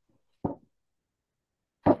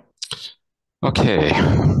 Okay,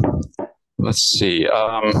 let's see.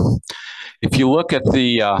 If you look at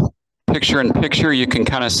the picture-in-picture, you can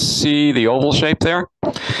kind of see the oval shape there.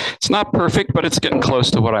 It's not perfect, but it's getting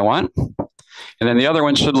close to what I want. And then the other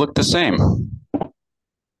one should look the same,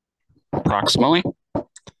 approximately.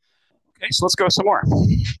 Okay, so let's go some more.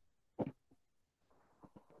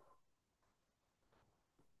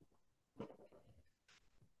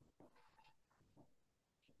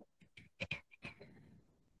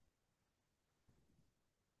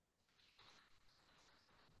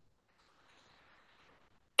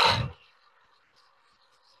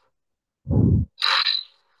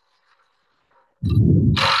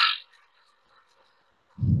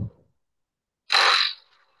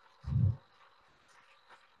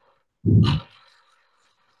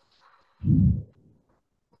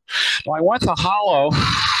 Well, I want the hollow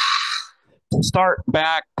to start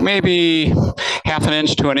back maybe half an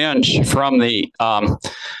inch to an inch from the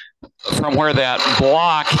from where that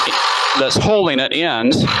block that's holding it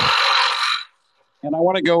ends. And I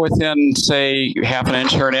want to go within, say, half an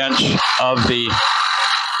inch or an inch of the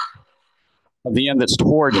end that's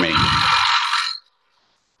toward me.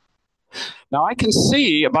 Now I can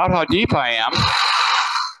see about how deep I am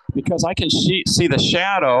because I can see the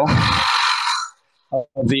shadow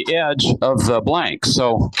of the edge of the blank.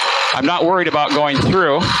 So I'm not worried about going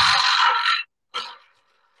through.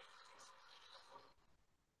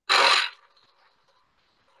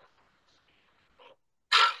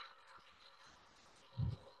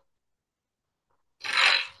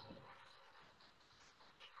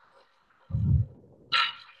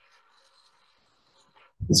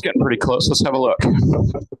 It's getting pretty close. Let's have a look.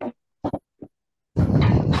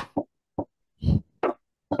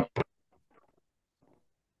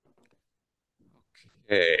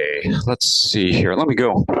 Okay, let's see here. Let me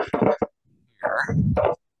go here.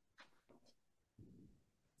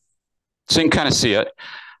 So you can kind of see it.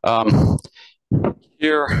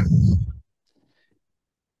 Here,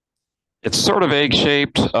 it's sort of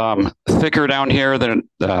egg-shaped, thicker down here than,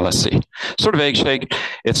 let's see, sort of egg-shaped.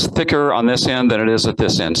 It's thicker on this end than it is at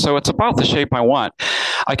this end. So it's about the shape I want.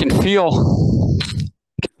 I can feel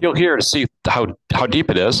here to see how deep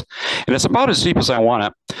it is, and it's about as deep as I want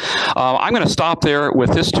it. I'm going to stop there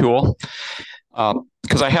with this tool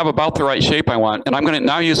because I have about the right shape I want, and I'm going to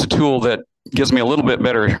now use a tool that gives me a little bit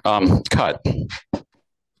better cut.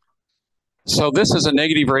 So this is a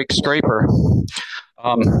negative rake scraper.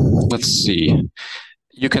 Let's see.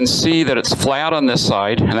 You can see that it's flat on this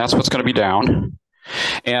side, and that's what's going to be down.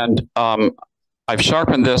 And I've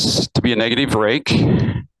sharpened this to be a negative rake.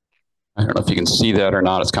 I don't know if you can see that or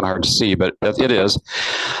not. It's kind of hard to see, but it is.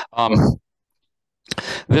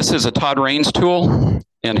 This is a Todd Raines tool,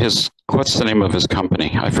 and what's the name of his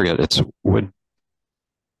company? I forget. It's Woodturning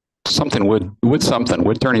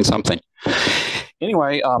something.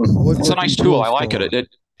 Anyway, it's a nice tool. I like it. Did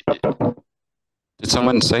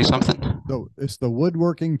someone say something? No, it's the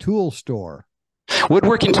Woodworking Tool Store.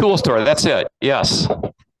 Woodworking Tool Store. That's it. Yes.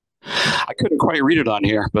 I couldn't quite read it on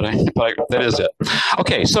here, but that is it.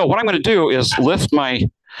 Okay, so what I'm going to do is lift my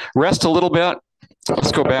rest a little bit.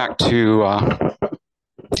 Let's go back to,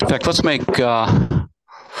 in fact, let's make, oh,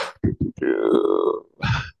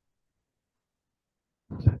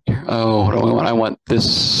 what do I want? I want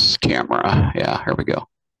this camera. Yeah, here we go.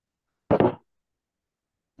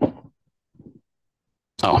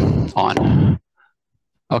 Oh, on.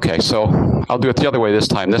 Okay, so I'll do it the other way this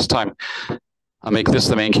time. This time, I'll make this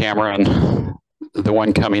the main camera and the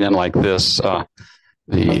one coming in like this, the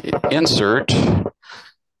insert.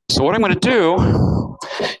 So what I'm going to do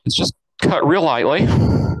is just cut real lightly.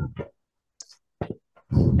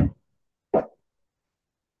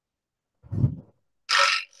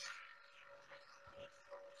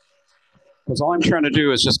 Because all I'm trying to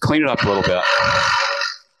do is just clean it up a little bit.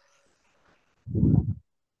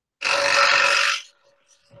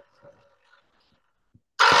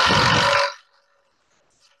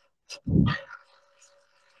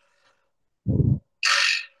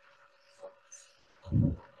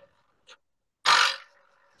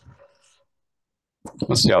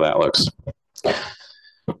 Let's see how that looks.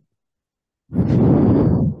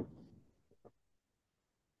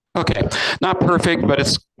 Okay, not perfect, but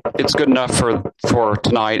it's good enough for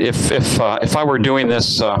tonight. If I were doing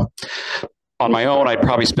this on my own, I'd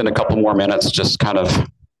probably spend a couple more minutes just kind of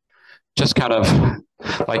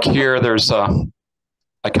like here. There's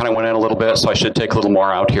I kind of went in a little bit, so I should take a little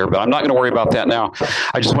more out here, but I'm not going to worry about that now.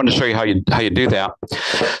 I just wanted to show you how you do that.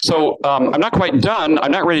 So I'm not quite done.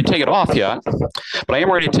 I'm not ready to take it off yet, but I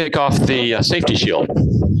am ready to take off the safety shield.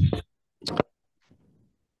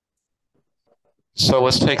 So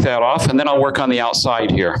let's take that off, and then I'll work on the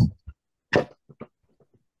outside here.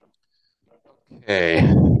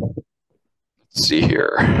 Okay. Let's see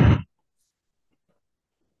here.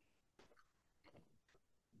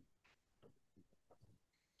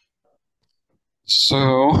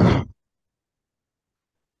 So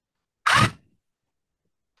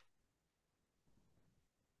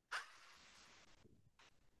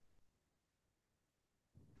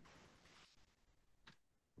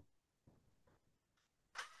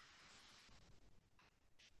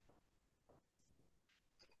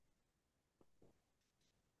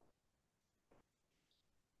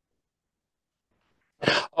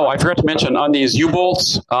oh, I forgot to mention on these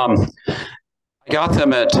U-bolts, I got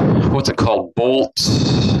them at, what's it called, Bolt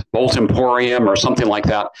Emporium or something like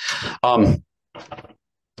that.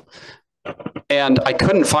 And I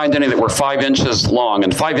couldn't find any that were 5 inches long,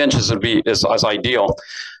 and 5 inches is ideal.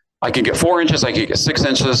 I could get 4 inches, I could get 6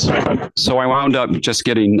 inches. So I wound up just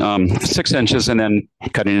getting 6 inches and then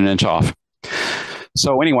cutting an inch off.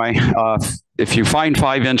 So anyway, if you find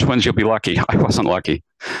 5-inch ones, you'll be lucky. I wasn't lucky.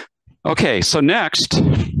 Okay, so next,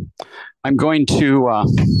 I'm going to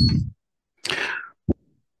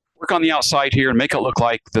work on the outside here and make it look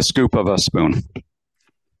like the scoop of a spoon.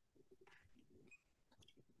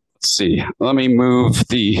 Let's see, let me move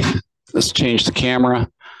let's change the camera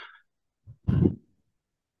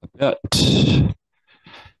a bit.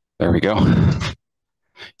 There we go. In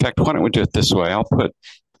fact, why don't we do it this way? I'll put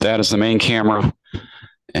that as the main camera,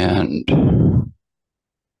 and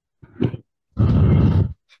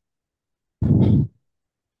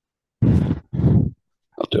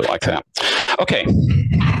I'll do it like that. Okay.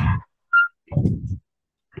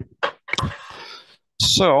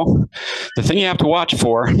 So the thing you have to watch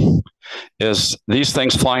for is these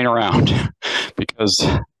things flying around, because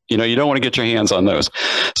you don't want to get your hands on those.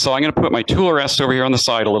 So I'm going to put my tool rest over here on the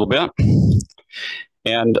side a little bit,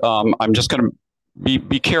 and I'm just going to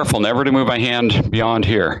be careful never to move my hand beyond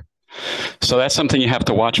here. So that's something you have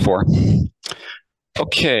to watch for.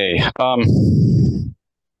 Okay. I'm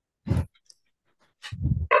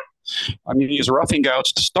going to use roughing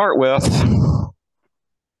gouge to start with.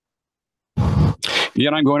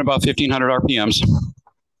 Again, I'm going about 1,500 RPMs.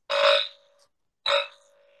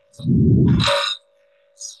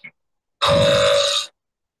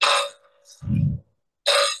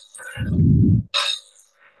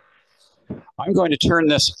 I'm going to turn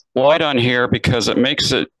this light on here because it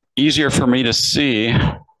makes it easier for me to see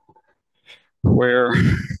where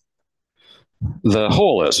the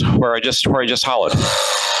hole is, where I just hollowed.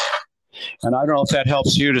 And I don't know if that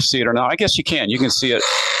helps you to see it or not. I guess you can. You can see it,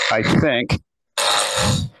 I think.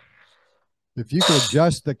 If you could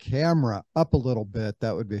adjust the camera up a little bit,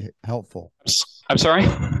 that would be helpful. I'm sorry?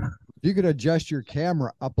 If you could adjust your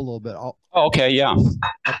camera up a little bit. Oh, okay, yeah.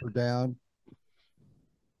 Up or down.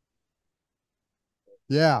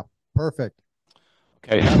 Yeah, perfect.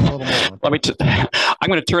 Okay. Let me. I'm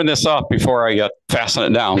going to turn this off before I fasten it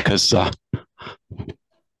down because I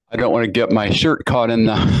don't want to get my shirt caught in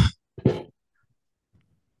the.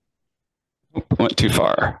 Went too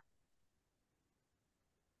far.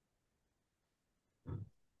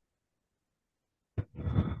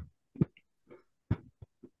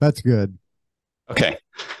 That's good. Okay.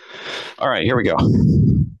 All right, here we go.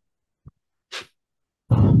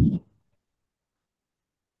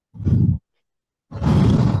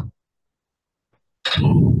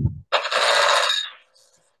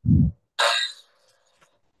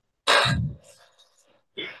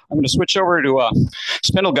 I'm going to switch over to a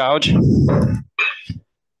spindle gouge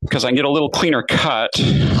because I can get a little cleaner cut.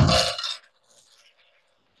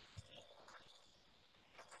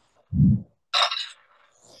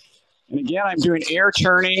 And again, I'm doing air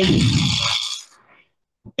turning.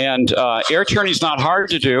 And air turning is not hard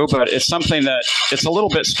to do, but it's something that it's a little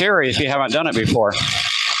bit scary if you haven't done it before.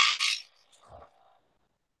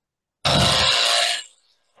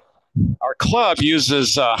 Our club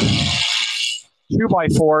uses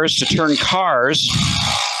 2x4s to turn cars,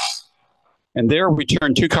 and there we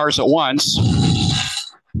turn 2 cars at once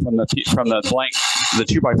from the blank, the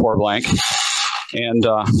 2x4 blank, and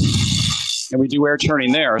we do air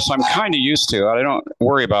turning there. So I'm kind of used to it. I don't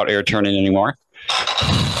worry about air turning anymore.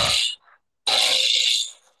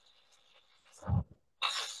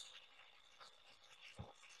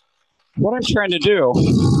 What I'm trying to do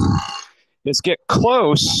is get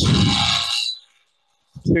close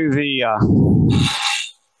to the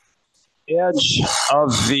edge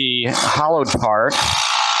of the hollowed part,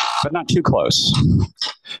 but not too close.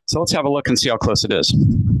 So let's have a look and see how close it is.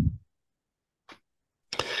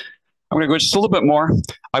 I'm going to go just a little bit more.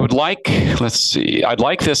 I would like, let's see, I'd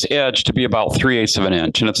like this edge to be about 3/8 of an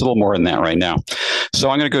inch, and it's a little more than that right now. So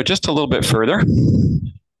I'm going to go just a little bit further.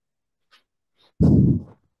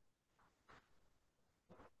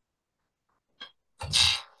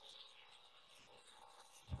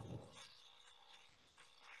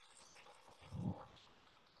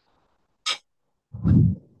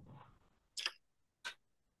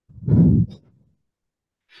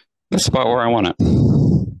 That's about where I want it.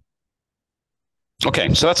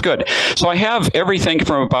 Okay, so that's good. So I have everything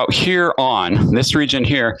from about here on, this region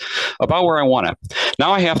here, about where I want it.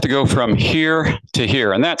 Now I have to go from here to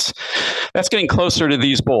here, and that's getting closer to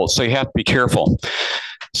these bolts, so you have to be careful.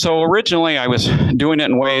 So originally I was doing it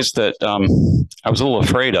in ways that I was a little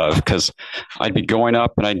afraid of, because I'd be going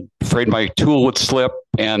up and I'd afraid my tool would slip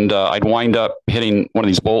and I'd wind up hitting one of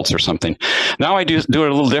these bolts or something. Now I do it a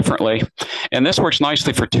little differently, and this works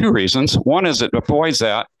nicely for 2 reasons. One is it avoids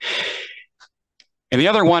that. And the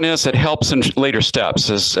other one is it helps in later steps,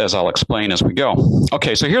 as I'll explain as we go.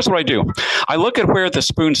 Okay, so here's what I do. I look at where the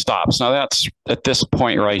spoon stops. Now that's at this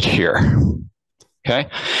point right here. Okay,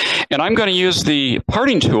 and I'm going to use the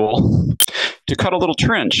parting tool to cut a little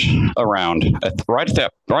trench around right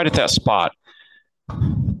at that spot.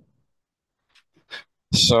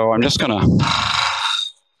 So I'm just going to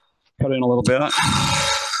cut in a little bit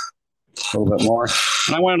more,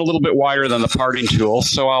 and I want it a little bit wider than the parting tool.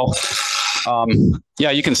 So I'll. Yeah,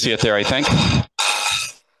 you can see it there, I think.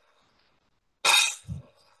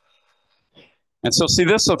 And so, see,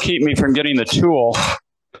 this will keep me from getting the tool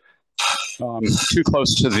too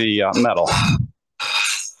close to the metal.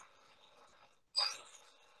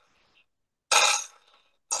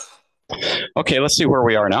 Okay, let's see where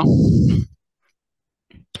we are now.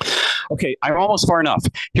 Okay, I'm almost far enough.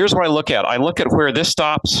 Here's what I look at. I look at where this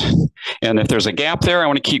stops, and if there's a gap there, I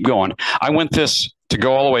want to keep going. I want this to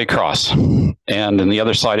go all the way across, and on the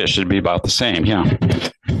other side, it should be about the same, yeah.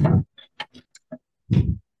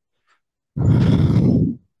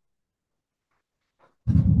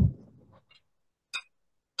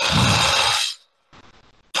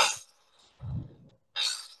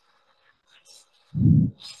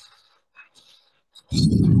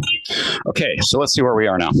 Okay, so let's see where we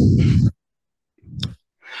are now.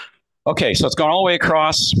 Okay, so it's gone all the way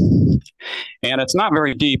across, and it's not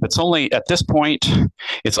very deep. It's only, at this point,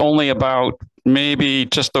 it's only about maybe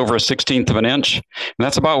just over a 1/16 of an inch, and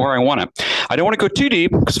that's about where I want it. I don't want to go too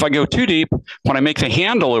deep, because if I go too deep, when I make the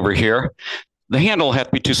handle over here, the handle will have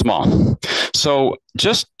to be too small. So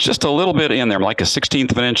just a little bit in there, like a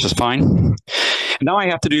 1/16 of an inch is fine. And now I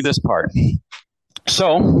have to do this part.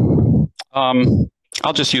 So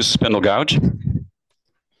I'll just use a spindle gouge. You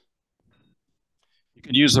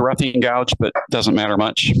could use the roughing gouge, but it doesn't matter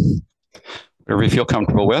much. Whatever you feel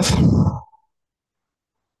comfortable with.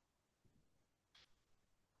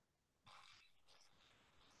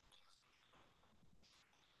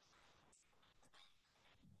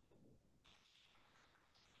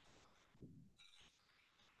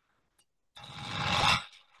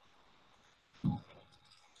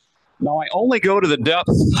 Now I only go to the depth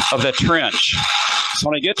of the trench. So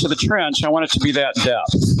when I get to the trench, I want it to be that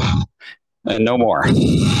depth and no more.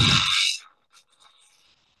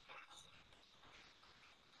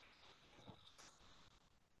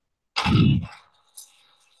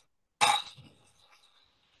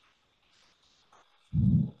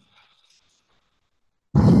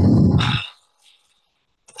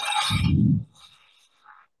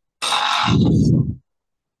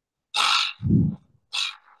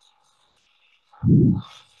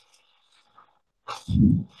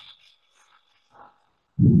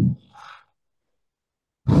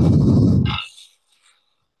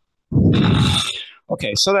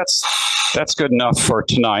 Okay, so that's good enough for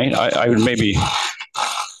tonight. I would maybe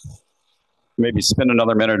spend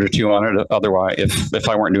another minute or two on it otherwise if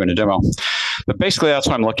I weren't doing a demo. But basically that's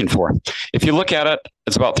what I'm looking for. If you look at it,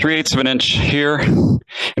 it's about 3/8 of an inch here, and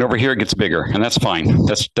over here it gets bigger, and that's fine.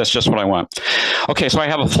 That's just what I want. Okay, so I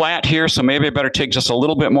have a flat here, so maybe I better take just a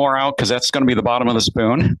little bit more out, because that's going to be the bottom of the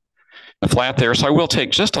spoon. A flat there, so I will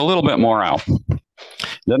take just a little bit more out. It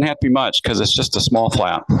doesn't have to be much, because it's just a small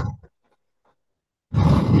flat.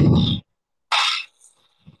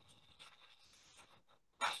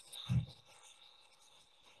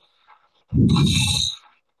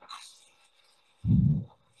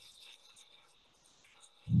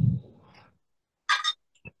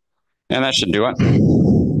 And that should do it.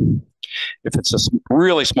 If it's a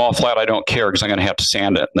really small flat, I don't care, because I'm going to have to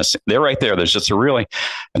sand it. They're right there. There's just a really,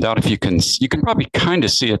 I doubt if you can probably kind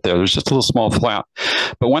of see it there. There's just a little small flat.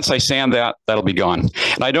 But once I sand that, that'll be gone.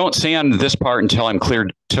 And I don't sand this part until I'm clear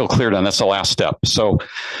done. That's the last step. So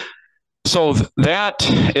that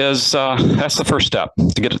is, that's the first step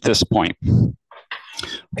to get at this point.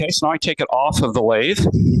 Okay, so now I take it off of the lathe.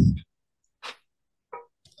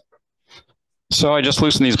 So I just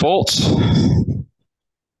loosen these bolts.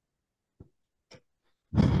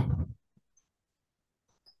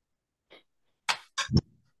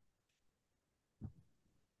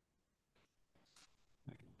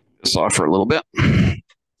 This off for a little bit.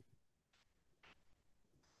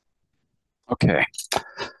 Okay.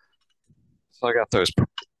 So I got those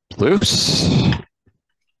loose.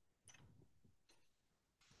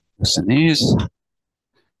 Loosen these.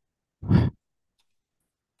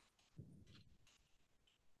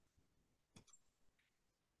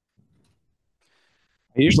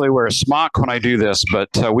 I usually wear a smock when I do this, but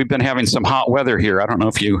we've been having some hot weather here. I don't know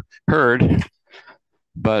if you heard,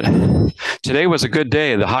 but today was a good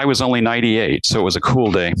day. The high was only 98, so it was a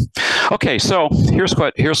cool day. Okay, so here's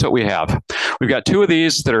what we have. We've got two of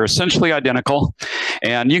these that are essentially identical,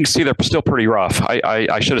 and you can see they're still pretty rough.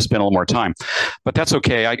 I should have spent a little more time, but that's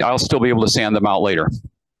okay. I'll still be able to sand them out later.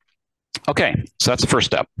 Okay, so that's the first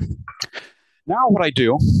step. Now what I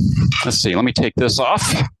do, let's see, let me take this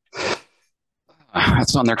off.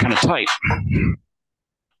 That's on there kind of tight.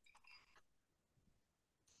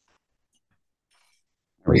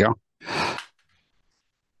 There we go.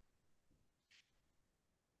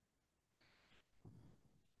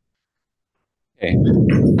 Okay.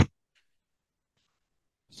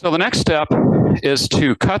 So the next step is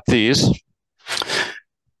to cut these.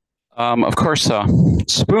 Of course, a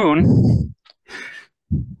spoon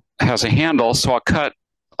has a handle, so I'll cut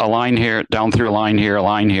a line here, down through a line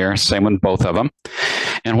here, same with both of them.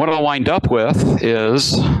 And what I'll wind up with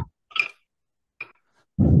is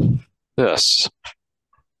this.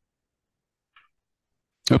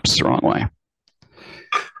 Oops, wrong way.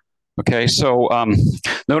 Okay, so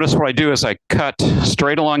notice what I do is I cut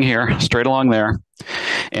straight along here, straight along there,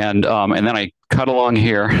 and then I cut along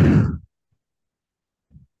here, and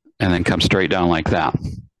then come straight down like that.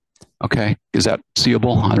 Okay, is that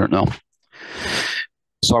seeable? I don't know.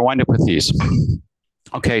 So I wind up with these.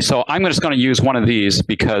 Okay, so I'm just going to use one of these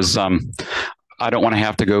because I don't want to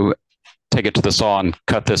have to go take it to the saw and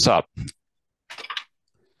cut this up.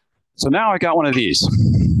 So now I got one of these.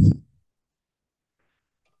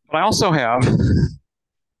 But I also have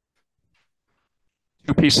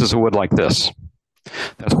 2 pieces of wood like this.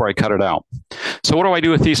 That's where I cut it out. So what do I do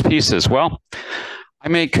with these pieces? Well, I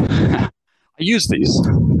use these.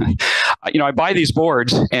 I buy these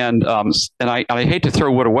boards, and I hate to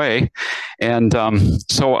throw wood away, and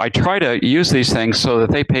so I try to use these things so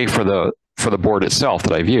that they pay for the board itself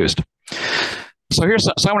that I've used. So I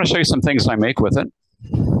want to show you some things I make with it.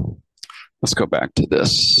 Let's go back to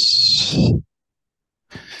this.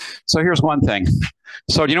 So here's one thing.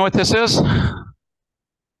 So do you know what this is?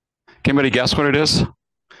 Can anybody guess what it is?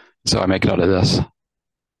 So I make it out of this.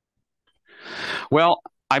 Well,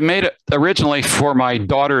 I made it originally for my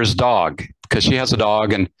daughter's dog, because she has a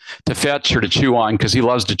dog, and to fetch or to chew on, because he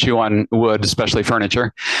loves to chew on wood, especially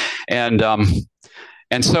furniture. And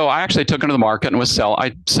so I actually took him to the market and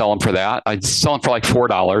I'd sell them for that. I'd sell them for like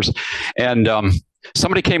 $4. And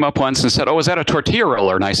somebody came up once and said, "Oh, is that a tortilla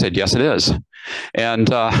roller?" And I said, "Yes, it is." And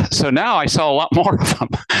so now I sell a lot more of them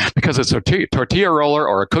because it's a tortilla roller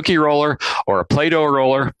or a cookie roller or a Play-Doh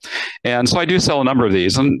roller. And so I do sell a number of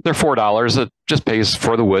these, and they're $4. It just pays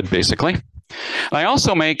for the wood, basically. And I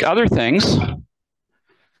also make other things.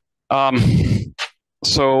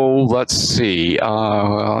 So let's see.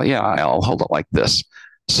 Yeah, I'll hold it like this.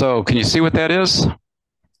 So can you see what that is?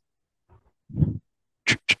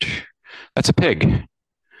 That's a pig.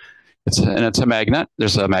 It's a magnet.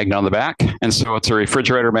 There's a magnet on the back. And so it's a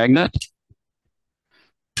refrigerator magnet.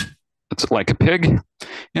 It's like a pig.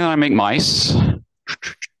 And I make mice.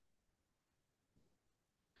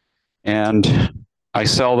 And I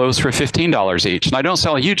sell those for $15 each. And I don't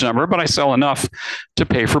sell a huge number, but I sell enough to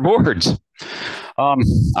pay for boards.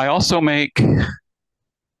 I also make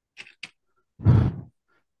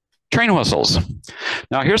train whistles.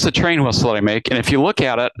 Now here's the train whistle that I make. And if you look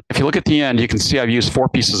at it, if you look at the end, you can see I've used 4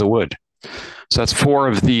 pieces of wood. So that's 4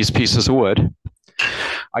 of these pieces of wood.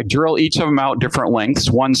 I drill each of them out different lengths.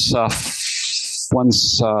 One's 4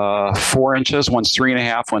 inches, one's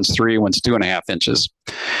 3.5, one's 3, one's 2.5 inches.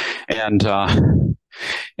 And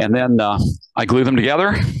then I glue them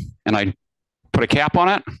together, and I put a cap on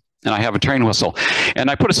it, and I have a train whistle. And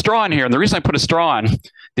I put a straw in here. And the reason I put a straw in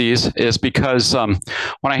these is because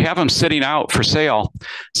when I have them sitting out for sale,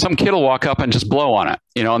 some kid will walk up and just blow on it,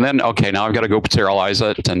 and then, okay, now I've got to go sterilize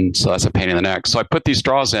it. And so that's a pain in the neck. So I put these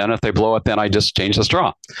straws in. If they blow it, then I just change the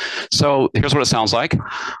straw. So here's what it sounds like.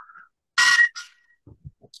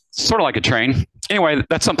 Sort of like a train. Anyway,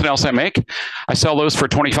 that's something else I make. I sell those for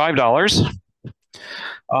 $25.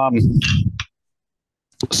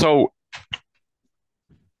 So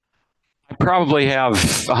I probably have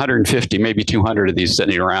 150, maybe 200 of these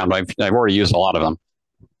sitting around. I've already used a lot of them.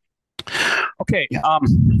 Okay,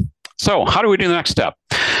 so how do we do the next step?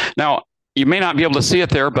 Now, you may not be able to see it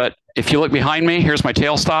there, but if you look behind me, here's my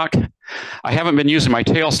tailstock. I haven't been using my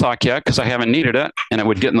tailstock yet because I haven't needed it, and it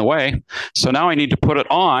would get in the way. So now I need to put it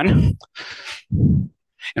on. And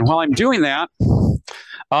while I'm doing that,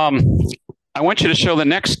 I want you to show the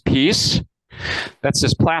next piece. That's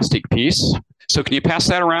this plastic piece. So can you pass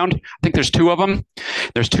that around? I think there's 2 of them.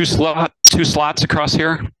 There's two slots across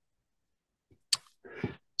here.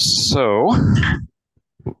 So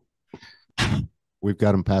we've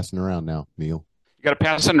got them passing around now, Neal. You got to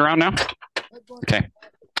pass it around now? Okay.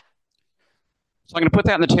 So I'm going to put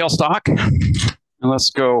that in the tailstock. And let's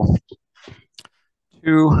go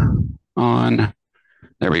 2 on.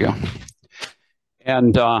 There we go.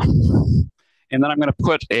 And then I'm going to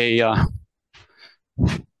put a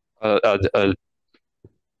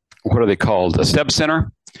what are they called? A step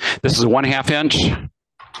center. This is a 1/2 inch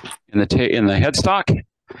in the headstock.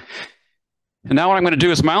 And now what I'm going to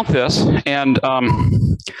do is mount this, and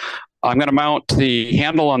I'm going to mount the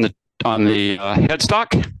handle on the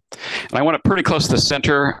headstock, and I want it pretty close to the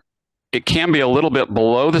center. It can be a little bit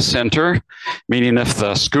below the center, meaning if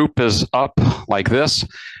the scoop is up like this,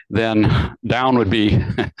 then down would be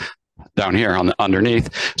down here on the underneath.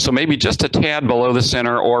 So maybe just a tad below the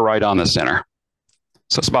center or right on the center.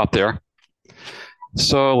 So it's about there.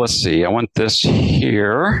 So let's see. I want this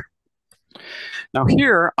here. Now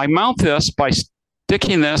here, I mount this by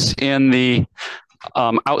sticking this in the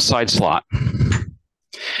outside slot.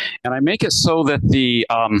 And I make it so that the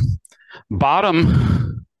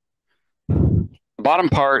bottom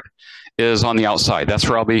part is on the outside. That's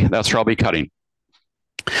where I'll be cutting.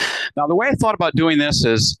 Now, the way I thought about doing this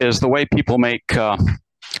is the way people make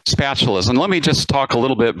spatulas. And let me just talk a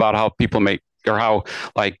little bit about how people make, or how,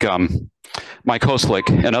 like, Mike Hoslick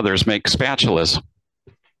and others make spatulas.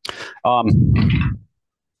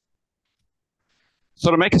 So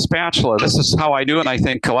to make a spatula, this is how I do it. And I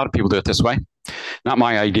think a lot of people do it this way. Not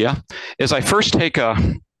my idea. Is I first take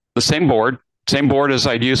the same board as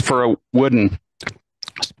I'd use for a wooden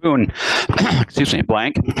spoon, excuse me,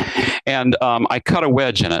 blank, and I cut a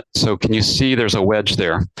wedge in it. So can you see there's a wedge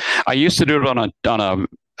there? I used to do it on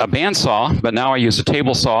a bandsaw, but now I use a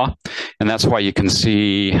table saw, and that's why you can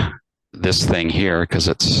see this thing here, because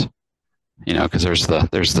it's, you know, because there's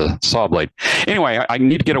the saw blade. Anyway, I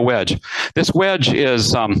need to get a wedge. This wedge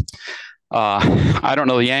is I don't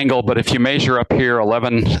know the angle, but if you measure up here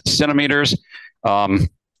 11 centimeters,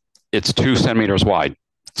 it's 2 centimeters wide.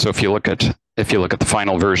 So if you look at the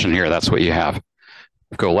final version here, that's what you have.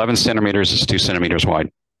 Go 11 centimeters, it's 2 centimeters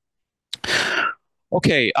wide.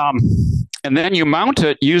 Okay, and then you mount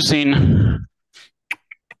it using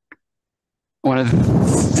one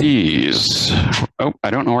of these. Oh, I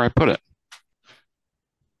don't know where I put it.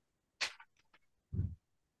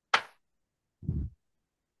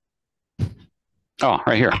 Oh,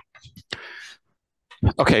 right here.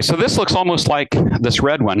 Okay, so this looks almost like this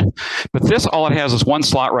red one, but this, all it has is one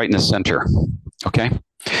slot right in the center. Okay,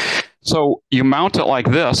 so you mount it like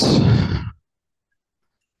this,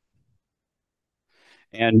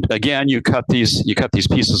 and again, you cut these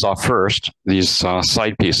pieces off first, these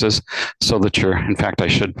side pieces, so that you're, in fact, I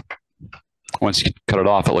should, once you cut it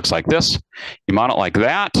off, it looks like this. You mount it like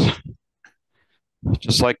that,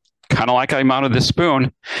 just like, kind of like I mounted this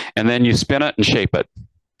spoon, and then you spin it and shape it.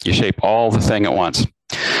 You shape all the thing at once.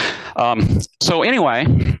 So anyway,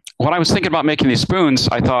 when I was thinking about making these spoons,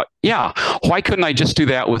 I thought, yeah, why couldn't I just do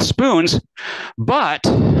that with spoons? But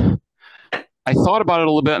I thought about it a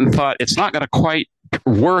little bit and thought it's not going to quite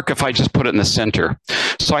work if I just put it in the center.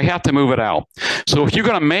 So I have to move it out. So if you're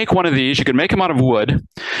going to make one of these, you could make them out of wood.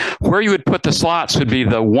 Where you would put the slots would be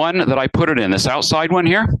the one that I put it in, this outside one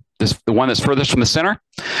here, the one that's furthest from the center.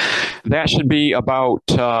 That should be about,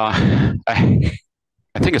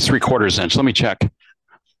 I think it's 3/4 inch. Let me check.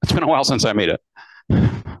 It's been a while since I made it.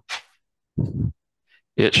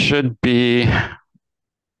 It should be, I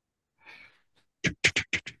did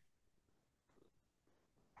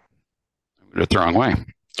it the wrong way.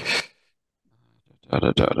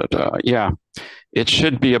 Yeah, it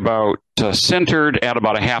should be about centered at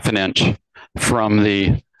about 1/2 inch from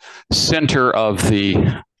the center of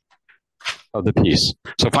the piece.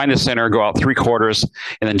 So find the center, go out 3/4,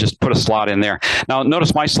 and then just put a slot in there. Now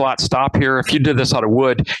notice my slots stop here. If you did this out of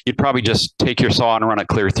wood, you'd probably just take your saw and run it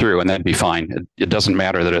clear through, and that'd be fine. It doesn't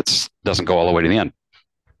matter that it doesn't go all the way to the end.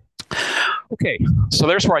 Okay, so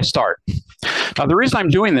there's where I start. Now the reason I'm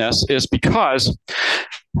doing this is because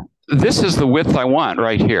this is the width I want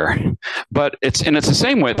right here, but it's the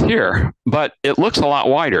same width here, but it looks a lot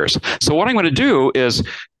wider. So what I'm going to do is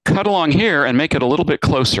cut along here and make it a little bit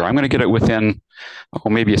closer. I'm going to get it within,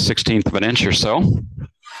 maybe 1/16 of an inch or so.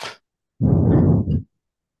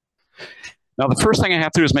 Now, the first thing I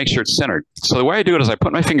have to do is make sure it's centered. So the way I do it is I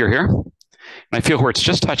put my finger here, and I feel where it's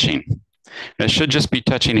just touching. And it should just be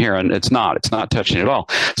touching here, and it's not. It's not touching at all.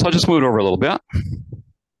 So I'll just move it over a little bit.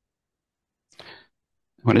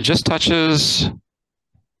 When it just touches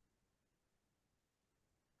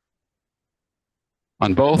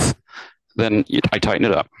on both, then I tighten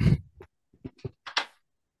it up.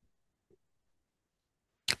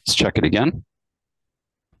 Let's check it again.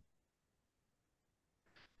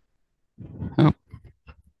 Oh.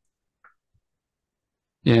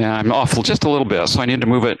 Yeah, I'm off just a little bit, so I need to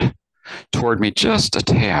move it toward me just a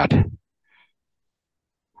tad.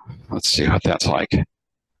 Let's see what that's like.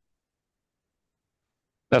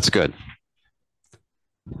 That's good.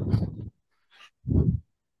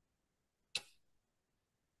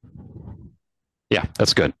 Yeah,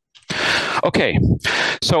 that's good. Okay,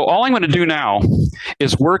 so all I'm going to do now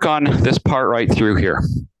is work on this part right through here.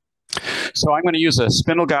 So I'm going to use a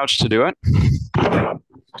spindle gouge to do it.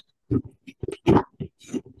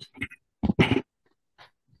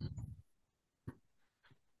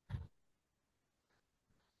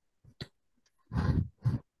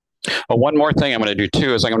 One more thing I'm going to do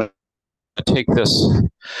too is I'm going to take this.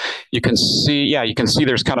 You can see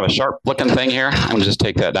there's kind of a sharp looking thing here. I'm going to just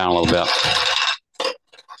take that down a little bit.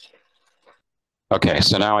 Okay,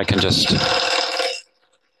 so now I can just,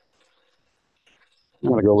 I'm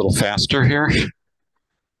going to go a little faster here.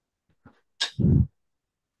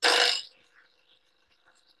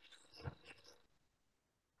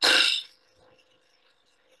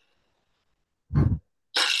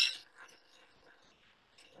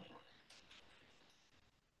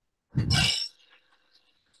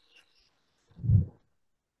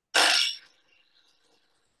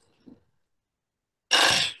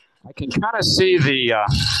 I can kind of see the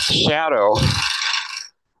shadow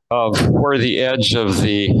of where the edge of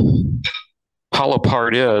the hollow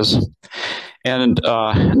part is. And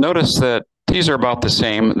notice that these are about the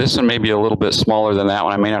same. This one may be a little bit smaller than that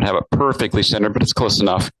one. I may not have it perfectly centered, but it's close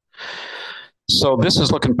enough. So this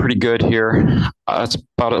is looking pretty good here. That's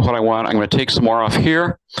about what I want. I'm going to take some more off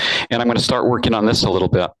here, and I'm going to start working on this a little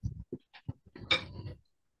bit.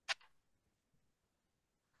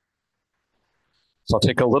 So I'll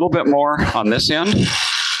take a little bit more on this end.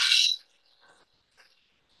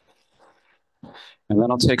 And then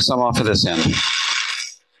I'll take some off of this end.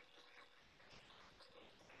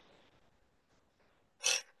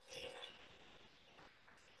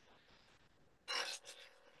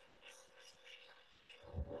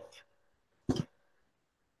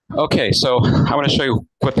 Okay, so I want to show you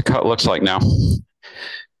what the cut looks like now.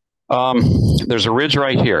 There's a ridge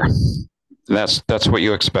right here. That's what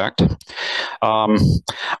you expect.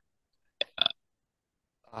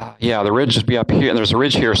 Yeah, the ridge would be up here, and there's a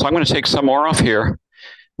ridge here. So I'm going to take some more off here.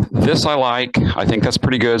 This I like. I think that's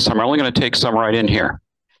pretty good. So I'm only going to take some right in here.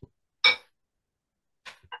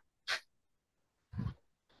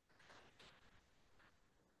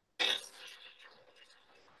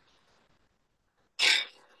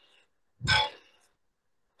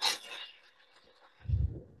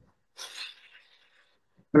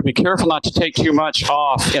 I'm going to be careful not to take too much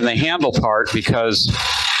off in the handle part because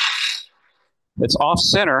it's off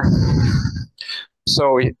center.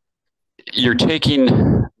 So you're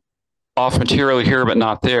taking off material here, but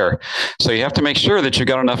not there. So you have to make sure that you've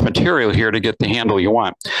got enough material here to get the handle you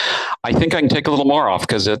want. I think I can take a little more off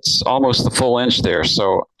because it's almost the full inch there.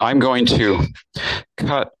 So I'm going to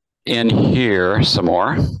cut in here some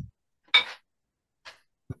more.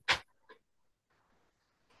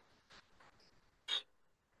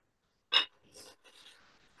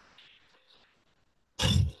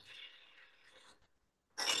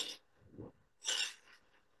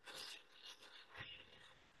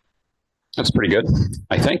 That's pretty good,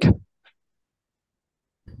 I think.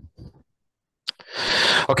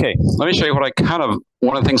 Okay, let me show you what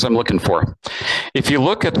one of the things I'm looking for. If you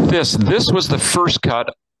look at this, this was the first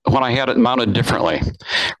cut when I had it mounted differently.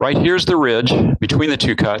 Right here's the ridge between the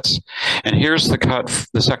two cuts, and here's the cut,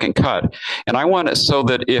 the second cut. And I want it so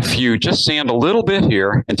that if you just sand a little bit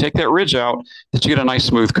here and take that ridge out, that you get a nice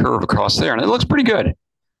smooth curve across there, and it looks pretty good.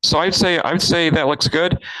 So I would say that looks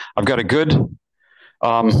good. I've got a good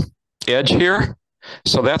edge here.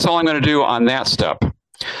 So that's all I'm going to do on that step.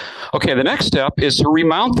 Okay, the next step is to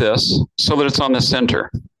remount this so that it's on the center.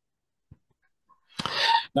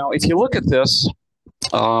 Now, if you look at this,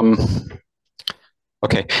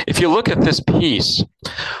 if you look at this piece,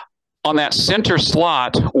 on that center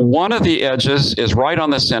slot, one of the edges is right on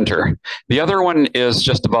the center. The other one is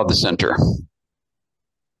just above the center.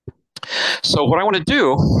 So what I want to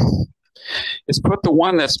do is put the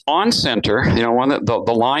one that's on center, one that the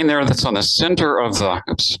line there that's on the center of the,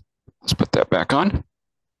 oops, let's put that back on.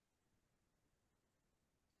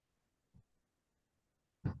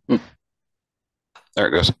 There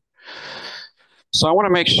it goes. So I want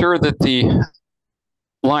to make sure that the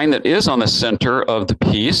line that is on the center of the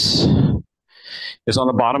piece is on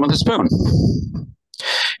the bottom of the spoon.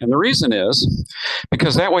 And the reason is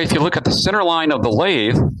because that way, if you look at the center line of the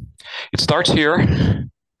lathe, it starts here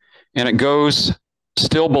and it goes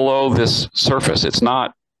still below this surface. It's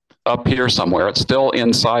not up here somewhere. It's still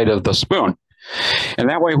inside of the spoon. And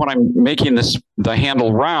that way, when I'm making the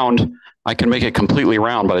handle round, I can make it completely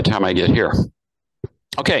round by the time I get here.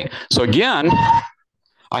 Okay, so again,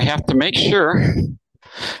 I have to make sure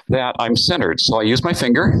that I'm centered. So I use my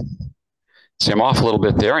finger. See, I'm off a little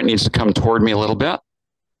bit there. It needs to come toward me a little bit.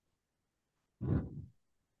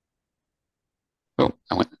 Oh,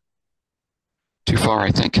 I went too far,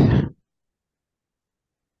 I think. A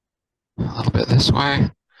little bit this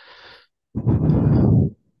way.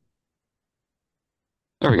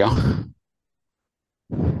 There we go.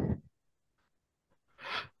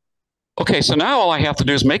 Okay, so now all I have to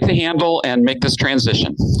do is make the handle and make this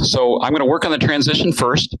transition. So I'm going to work on the transition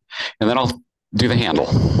first, and then I'll do the handle.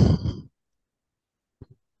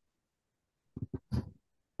 And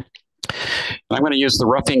I'm going to use the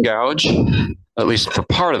roughing gouge, at least for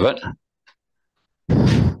part of it.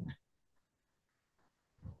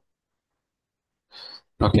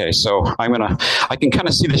 Okay, so I can kind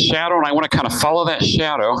of see the shadow, and I want to kind of follow that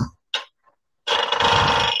shadow,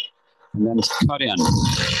 and then cut in.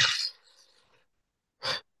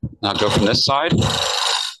 Now go from this side, a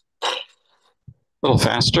little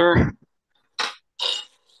faster.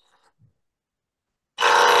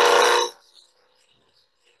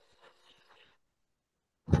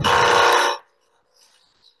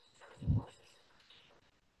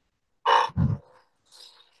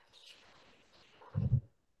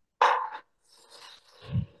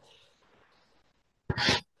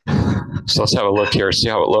 So let's have a look here, see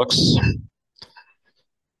how it looks.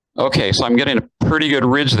 Okay, so I'm getting a pretty good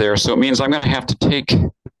ridge there. So it means I'm going to have to take,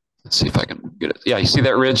 let's see if I can get it. Yeah, you see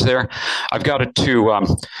that ridge there? I've got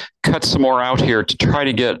to cut some more out here to try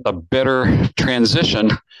to get a better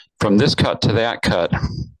transition from this cut to that cut.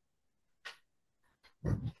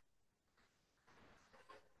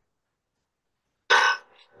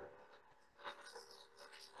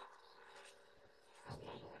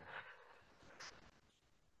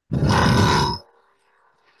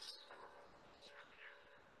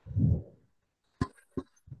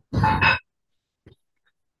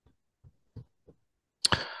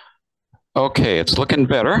 Okay, it's looking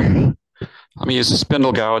better. Let me use the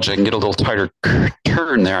spindle gouge. I can get a little tighter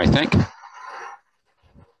turn there, I think.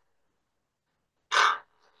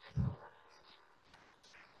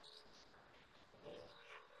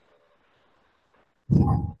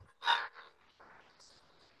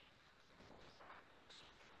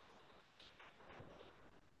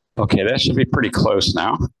 Okay, that should be pretty close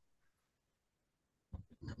now.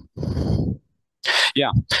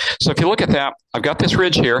 Yeah, so if you look at that, I've got this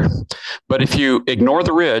ridge here, but if you ignore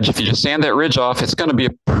the ridge, if you just sand that ridge off, it's going to be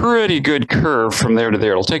a pretty good curve from there to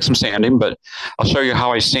there. It'll take some sanding, but I'll show you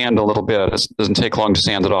how I sand a little bit. It doesn't take long to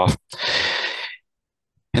sand it off.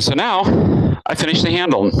 And so now I finished the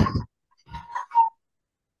handle.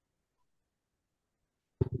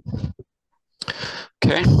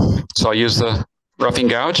 Okay, so I'll use the roughing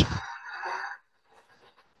gouge.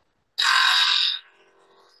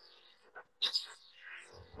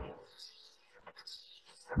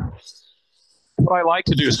 What I like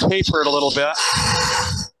to do is taper it a little bit.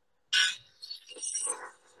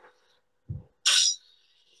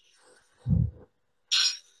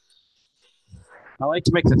 I like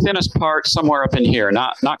to make the thinnest part somewhere up in here,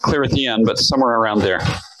 not clear at the end, but somewhere around there.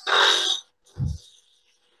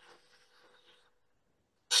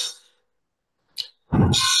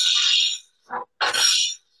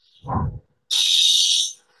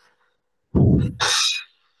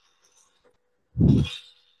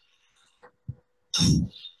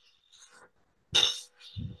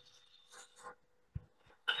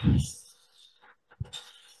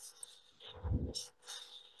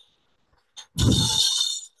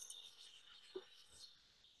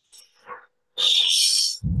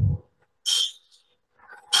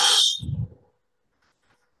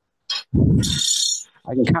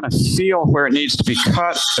 I can kind of feel where it needs to be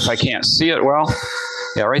cut if I can't see it well.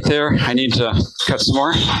 Yeah, right there. I need to cut some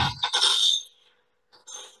more.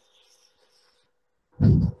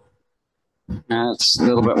 That's a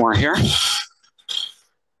little bit more here.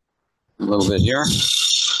 A little bit here.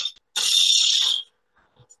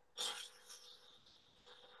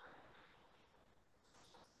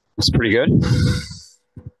 That's pretty good.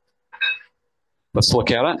 Let's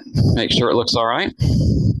look at it, make sure it looks all right.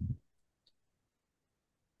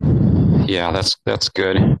 Yeah, that's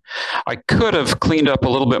good. I could have cleaned up a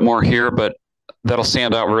little bit more here, but that'll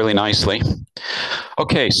sand out really nicely.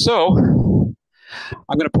 Okay, so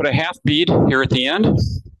I'm going to put a half bead here at the end.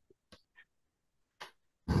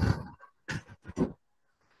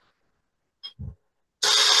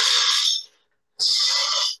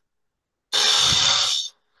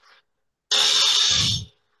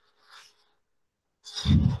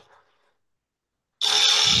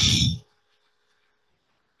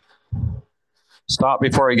 Stop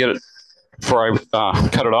before I get it, before I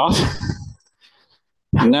cut it off.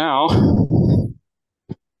 Now,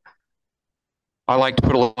 I like to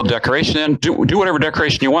put a little decoration in. Do whatever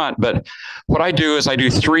decoration you want, but what I do is I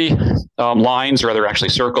do 3 lines, or rather actually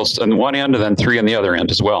circles on one end and then 3 on the other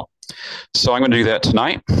end as well. So I'm going to do that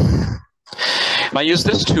tonight. And I use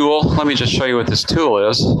this tool. Let me just show you what this tool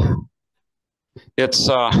is. It's,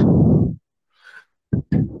 let's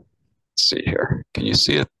see here. Can you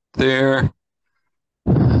see it there?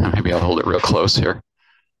 Maybe I'll hold it real close here.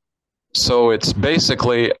 So it's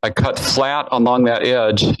basically, I cut flat along that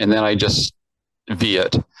edge and then I just V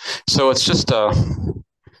it. So it's just a,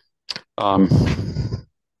 I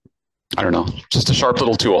don't know, just a sharp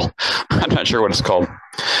little tool. I'm not sure what it's called.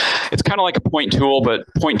 It's kind of like a point tool, but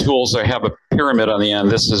point tools, they have a pyramid on the end.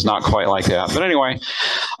 This is not quite like that. But anyway,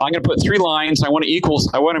 I'm going to put 3 lines. I want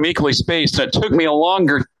them equally spaced. And it took me a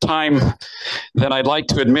longer time than I'd like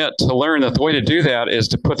to admit to learn that the way to do that is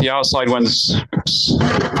to put the outside ones. Oops.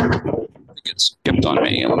 I think it skipped on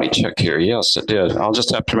me. Let me check here. Yes, it did. I'll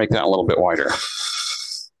just have to make that a little bit wider.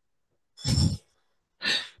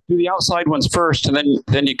 Do the outside ones first, and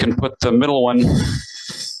then you can put the middle one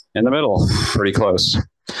in the middle, pretty close.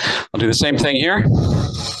 I'll do the same thing here.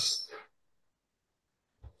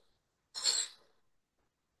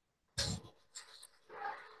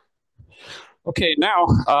 Okay, now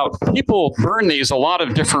people burn these a lot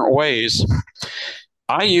of different ways.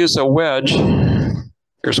 I use a wedge.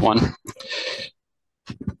 Here's one.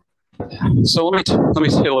 So let me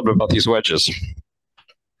say a little bit about these wedges.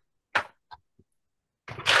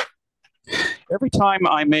 Every time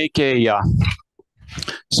I make a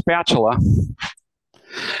spatula,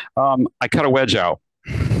 I cut a wedge out.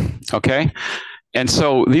 Okay, and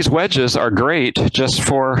so these wedges are great just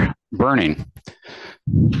for burning.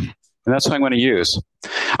 And that's what I'm going to use.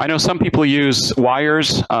 I know some people use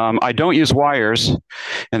wires. I don't use wires.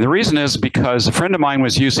 And the reason is because a friend of mine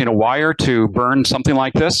was using a wire to burn something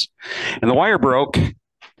like this. And the wire broke,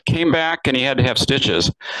 came back, and he had to have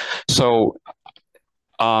stitches. So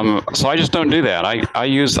I just don't do that. I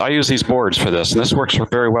use these boards for this, and this works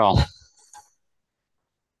very well.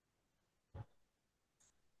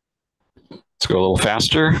 Let's go a little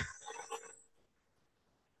faster.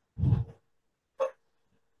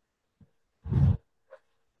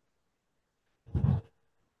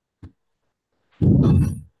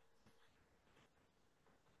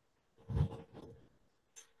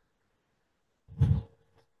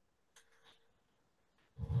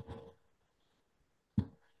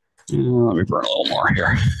 Let me burn a little more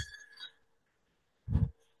here.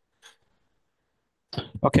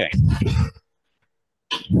 Okay.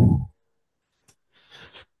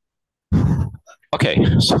 Okay,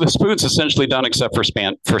 so the spoon's essentially done except for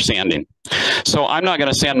sanding. So I'm not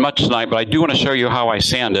going to sand much tonight, but I do want to show you how I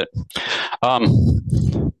sand it.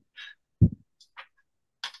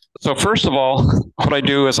 So first of all, what I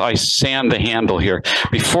do is I sand the handle here.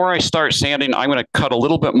 Before I start sanding, I'm going to cut a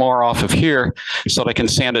little bit more off of here so that I can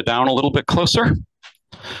sand it down a little bit closer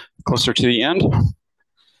to the end.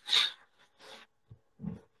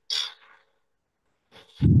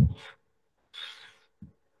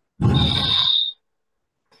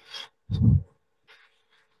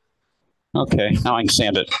 Okay, now I can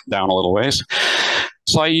sand it down a little ways.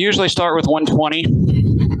 So I usually start with 120.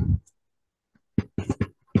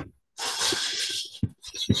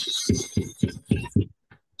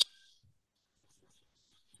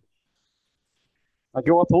 I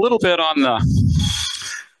go up a little bit on the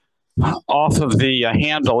off of the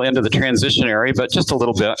handle into the transition area, but just a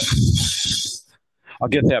little bit. I'll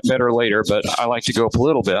get that better later, but I like to go up a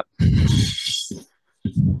little bit.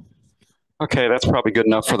 Okay, that's probably good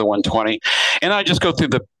enough for the 120. And I just go through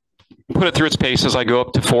put it through its paces. I go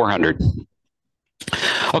up to 400.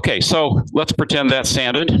 Okay, so let's pretend that's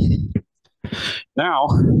sanded. Now,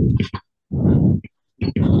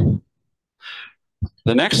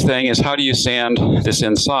 the next thing is how do you sand this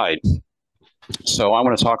inside? So I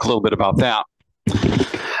want to talk a little bit about that.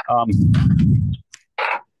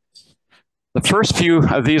 The first few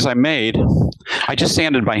of these I made, I just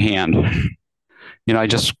sanded by hand. You know, I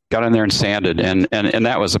just got in there and sanded, and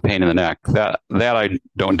that was a pain in the neck. That I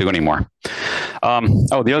don't do anymore.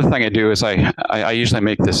 Oh, the other thing I do is I usually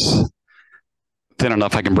make this thin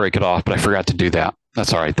enough I can break it off, but I forgot to do that.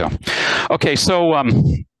 That's all right though. Okay, so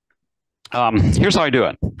here's how I do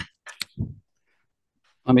it.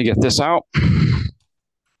 Let me get this out.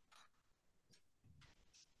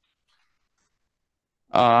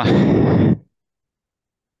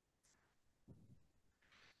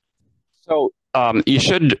 So you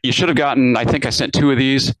should have gotten, I think I sent 2 of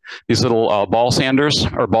these little ball sanders,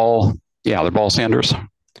 or they're ball sanders.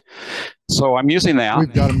 So I'm using that.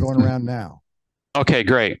 We've got them going around now. Okay,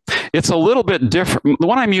 great. It's a little bit different. The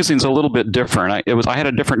one I'm using is a little bit different. I had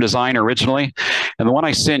a different design originally, and the one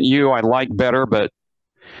I sent you I like better, but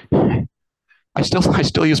I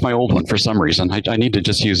still use my old one for some reason. I need to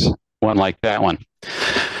just use one like that one.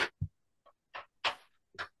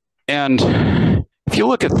 And if you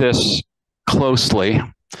look at this closely,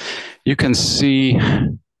 you can see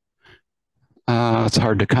it's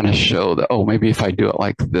hard to kind of show that. Oh, maybe if I do it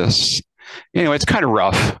like this. Anyway, it's kind of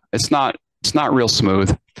rough. It's not real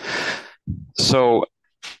smooth. So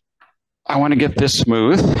I want to get this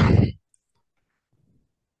smooth.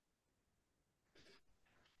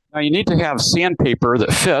 Now you need to have sandpaper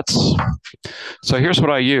that fits. So here's what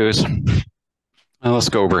I use. Now let's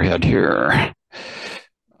go overhead here.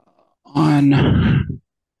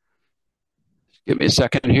 Give me a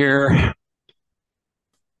second here.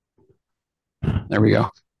 There we go.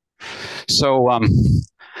 So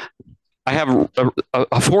I have a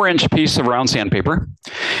 4-inch piece of round sandpaper.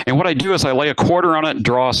 And what I do is I lay a quarter on it,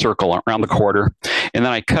 draw a circle around the quarter, and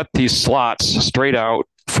then I cut these slots straight out,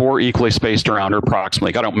 4 equally spaced around, or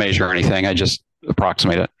approximately. I don't measure anything, I just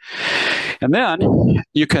approximate it. And then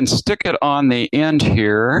you can stick it on the end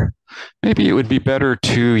here. Maybe it would be better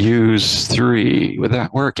to use 3. Would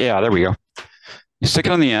that work? Yeah, there we go. You stick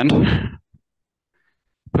it on the end,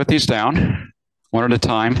 put these down, one at a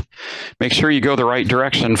time. Make sure you go the right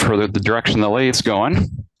direction for the direction the lathe's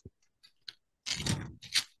going.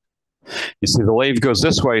 You see the lathe goes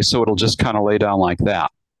this way, so it'll just kind of lay down like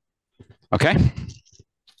that. Okay?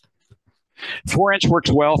 4-inch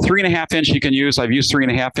works well. 3.5-inch you can use. I've used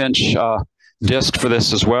 3.5-inch disc for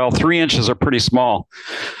this as well. 3 inches are pretty small,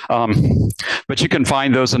 but you can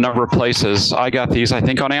find those a number of places. I got these, I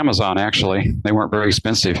think, on Amazon, actually. They weren't very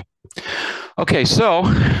expensive. Okay, so,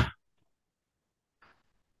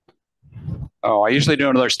 I usually do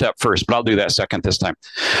another step first, but I'll do that second this time.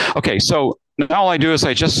 Okay, so now all I do is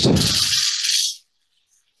I just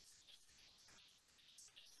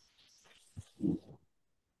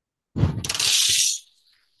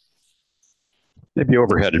maybe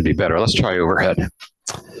overhead would be better. Let's try overhead.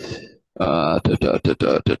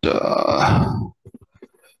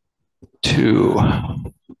 Two.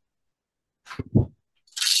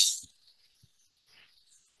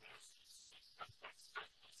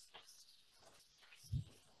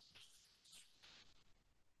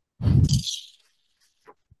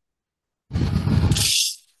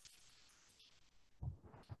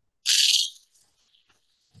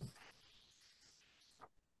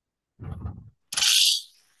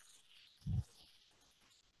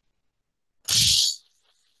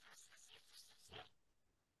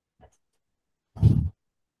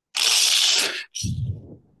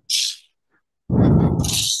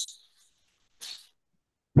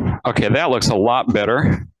 Okay, that looks a lot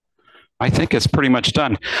better. I think it's pretty much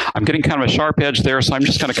done. I'm getting kind of a sharp edge there, so I'm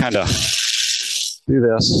just going to kind of do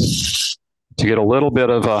this to get a little bit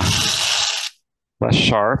of a less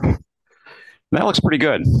sharp. That looks pretty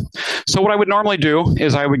good. So what I would normally do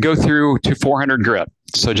is I would go through to 400 grit.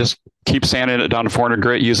 So just keep sanding it down to 400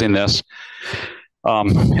 grit using this.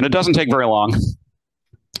 And it doesn't take very long.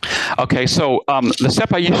 Okay, so the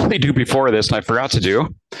step I usually do before this, and I forgot to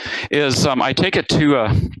do, is I take it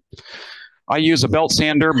to I use a belt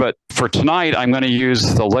sander, but for tonight I'm going to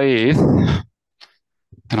use the lathe, and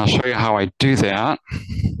I'll show you how I do that.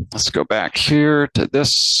 Let's go back here to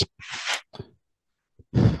this.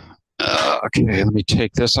 Okay, let me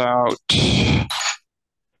take this out.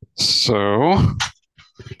 So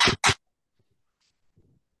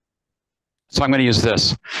I'm going to use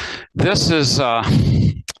this. This is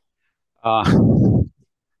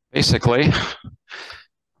basically,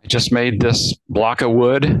 I just made this block of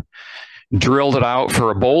wood, drilled it out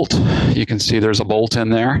for a bolt. You can see there's a bolt in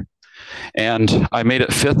there. And I made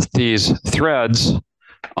it fit these threads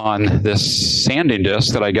on this sanding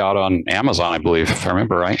disc that I got on Amazon, I believe, if I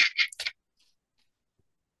remember right.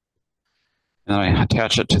 And I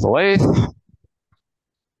attach it to the lathe.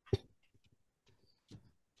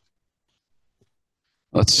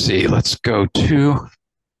 Let's see, let's go to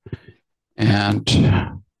and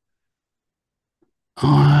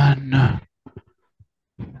on.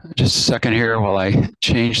 Just a second here while I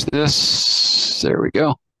change this. There we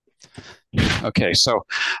go. Okay, so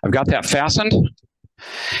I've got that fastened.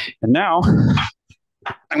 And now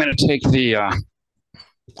I'm going to take the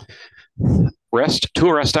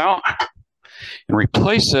tool rest out and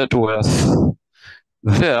replace it with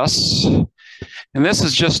this. And this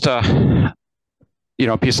is just a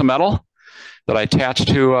piece of metal that I attach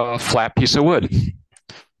to a flat piece of wood.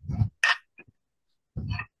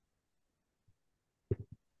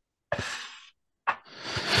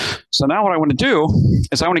 So now what I want to do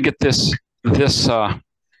is I want to get this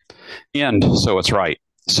end so it's right.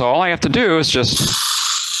 So all I have to do is just,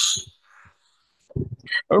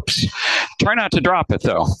 oops, try not to drop it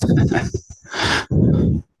though.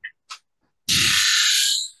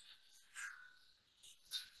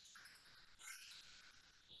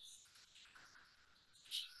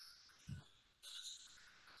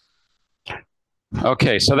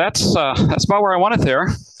 Okay, so that's about where I want it there.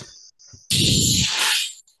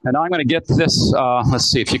 And now I'm going to get this, let's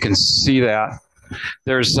see if you can see that.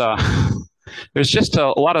 There's just a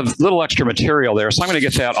lot of little extra material there. So I'm going to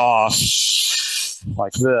get that off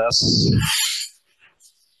like this.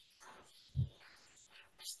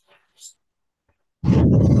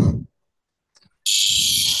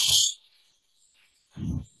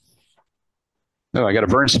 Oh, I got a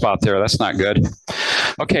burn spot there. That's not good.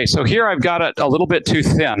 Okay, so here I've got it a little bit too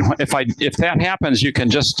thin. If that happens, you can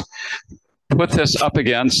just put this up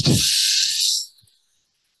against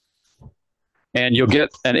and you'll get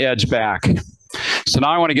an edge back. So now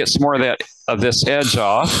I want to get some more of this edge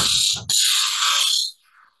off.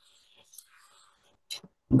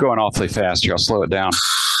 I'm going awfully fast here. I'll slow it down.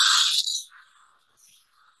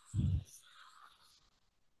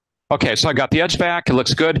 Okay, so I got the edge back. It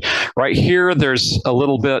looks good. Right here, there's a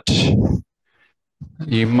little bit,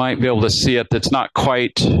 you might be able to see it, that's not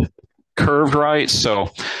quite curved right,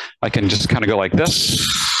 so I can just kind of go like this.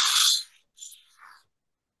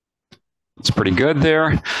 It's pretty good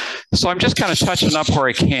there. So I'm just kind of touching up where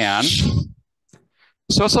I can.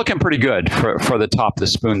 So it's looking pretty good for the top of the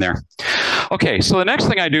spoon there. Okay, so the next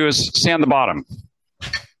thing I do is sand the bottom.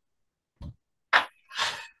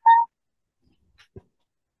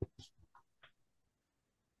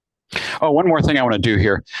 Oh, one more thing I want to do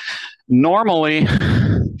here. Normally,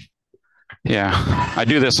 yeah, I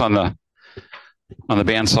do this on the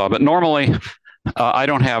bandsaw, but normally I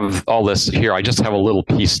don't have all this here. I just have a little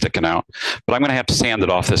piece sticking out, but I'm going to have to sand it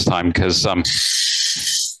off this time because I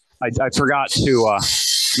forgot to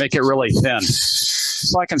make it really thin.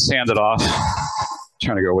 So I can sand it off. I'm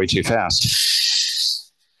trying to go way too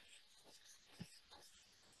fast.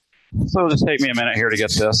 So it'll just take me a minute here to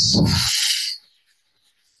get this.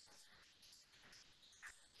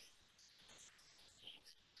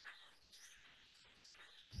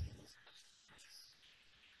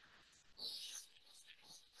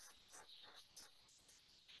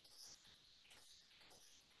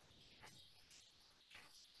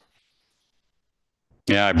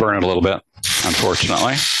 Yeah, I burn it a little bit,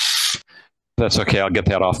 unfortunately. That's okay, I'll get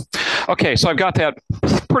that off. Okay, so I've got that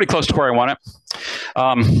pretty close to where I want it.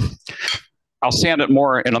 I'll sand it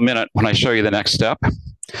more in a minute when I show you the next step.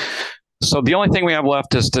 So the only thing we have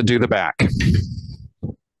left is to do the back.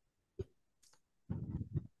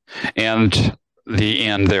 And the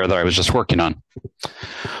end there that I was just working on.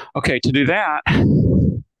 Okay, to do that,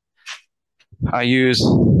 I use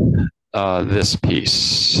this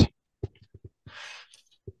piece.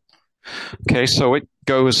 Okay, so it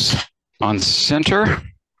goes on center.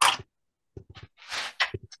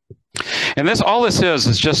 And all this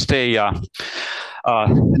is just a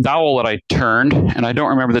dowel that I turned, and I don't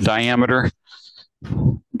remember the diameter,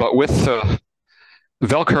 but with the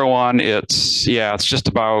Velcro on, it's just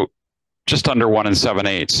under 1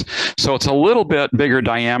 7/8. So it's a little bit bigger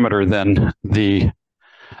diameter than the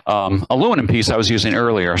aluminum piece I was using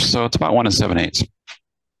earlier. So it's about 1 7/8.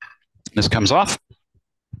 This comes off.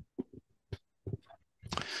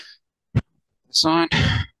 It's on.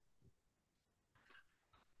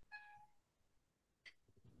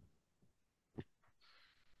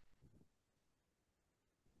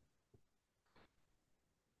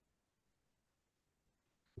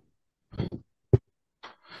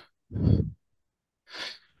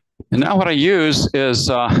 And now what I use is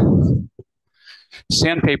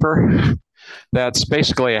sandpaper that's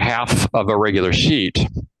basically a half of a regular sheet.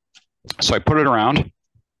 So I put it around.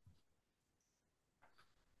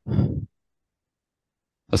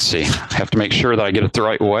 Let's see, I have to make sure that I get it the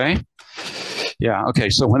right way. Yeah, okay,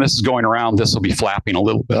 so when this is going around, this will be flapping a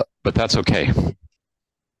little bit, but that's okay.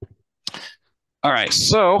 All right,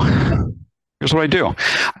 so here's what I do.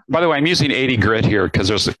 By the way, I'm using 80 grit here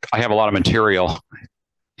because I have a lot of material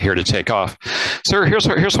here to take off. So here's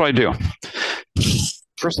what I do.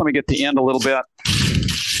 First, let me get the end a little bit.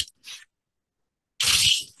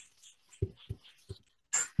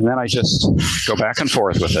 And then I just go back and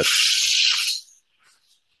forth with it.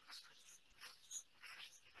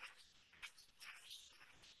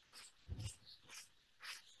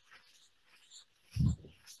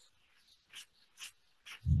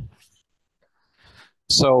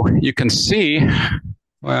 So you can see,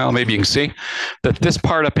 well, maybe you can see that this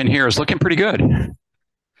part up in here is looking pretty good.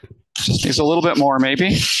 Just needs a little bit more,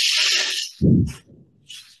 maybe.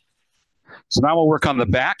 So now we'll work on the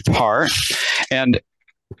back part. And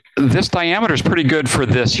this diameter is pretty good for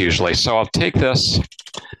this usually. So I'll take this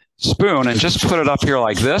spoon and just put it up here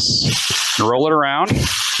like this and roll it around.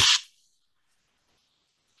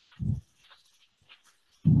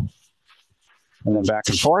 And then back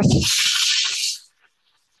and forth.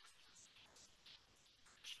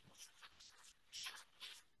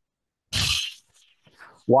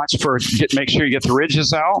 Watch for, make sure you get the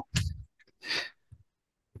ridges out.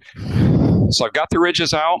 So I've got the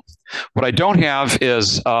ridges out. What I don't have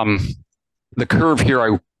is the curve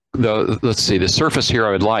here. Let's see, the surface here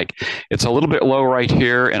I would like. It's a little bit low right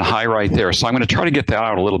here and high right there. So I'm going to try to get that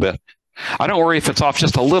out a little bit. I don't worry if it's off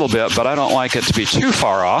just a little bit, but I don't like it to be too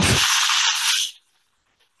far off.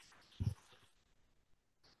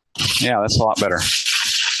 Yeah, that's a lot better.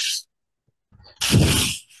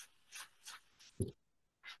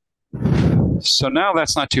 So now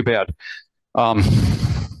that's not too bad.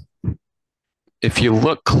 If you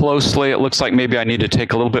look closely, it looks like maybe I need to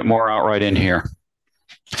take a little bit more out right in here.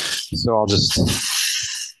 So I'll just...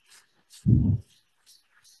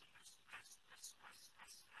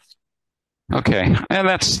 Okay, and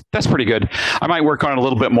that's pretty good. I might work on it a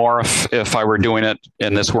little bit more if I were doing it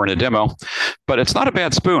and this were in a demo, but it's not a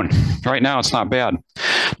bad spoon. Right now, it's not bad.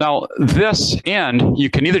 Now, this end, you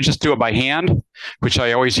can either just do it by hand, which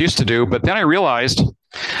I always used to do, but then I realized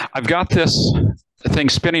I've got this thing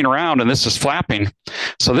spinning around and this is flapping.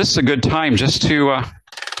 So this is a good time just to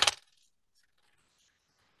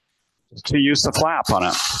use the flap on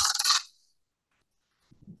it.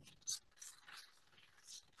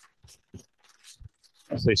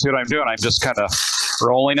 So you see what I'm doing? I'm just kind of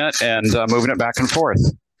rolling it and moving it back and forth.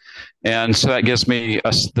 And so that gives me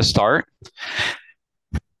the start.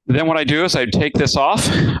 Then what I do is I take this off,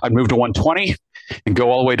 I'd move to 120 and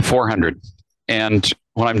go all the way to 400. And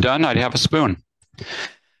when I'm done, I'd have a spoon.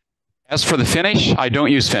 As for the finish, I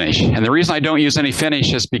don't use finish. And the reason I don't use any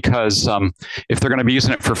finish is because if they're going to be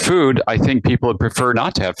using it for food, I think people would prefer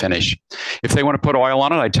not to have finish. If they want to put oil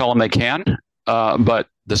on it, I tell them they can. But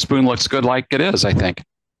the spoon looks good like it is, I think.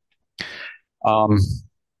 And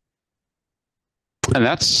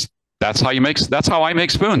that's how I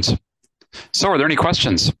make spoons. So are there any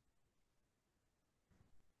questions?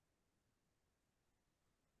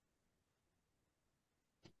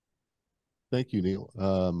 Thank you, Neal.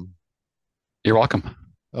 You're welcome.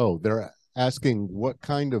 Oh, they're asking what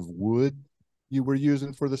kind of wood you were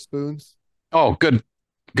using for the spoons? Oh, good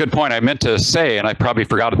point. I meant to say, and I probably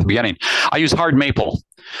forgot at the beginning, I use hard maple.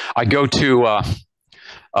 I go to a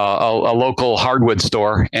local hardwood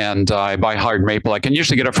store and I buy hard maple. I can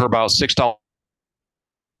usually get it for about $6.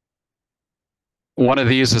 One of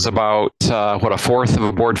these is about, a fourth of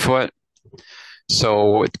a board foot.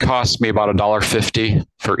 So it costs me about $1.50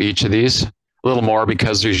 for each of these. A little more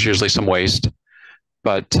because there's usually some waste.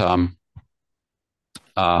 But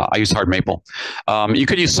I use hard maple. You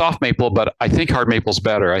could use soft maple, but I think hard maple's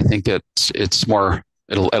better. I think it's more,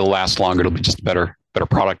 it'll last longer. It'll be just a better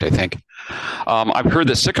product, I think. I've heard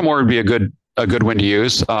that sycamore would be a good one to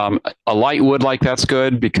use. A light wood like that's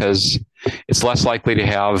good because it's less likely to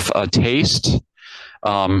have a taste.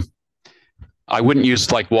 I wouldn't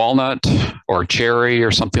use like walnut or cherry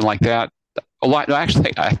or something like that.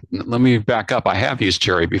 Actually, let me back up. I have used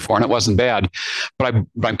cherry before and it wasn't bad, but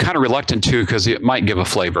I'm kind of reluctant to because it might give a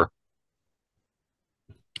flavor.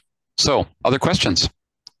 So, other questions?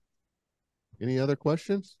 Any other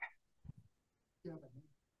questions?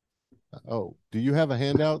 Oh, do you have a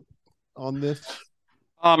handout on this?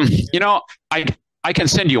 You know, I can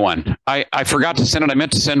send you one. I forgot to send it. I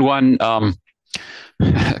meant to send one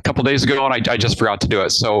a couple days ago, and I just forgot to do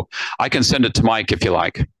it. So I can send it to Mike if you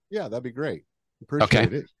like. Yeah, that'd be great.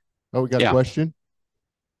 Appreciate it. Oh, we got a question?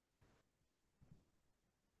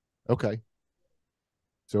 Okay.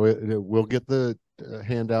 So we'll get the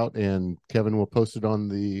handout, and Kevin will post it on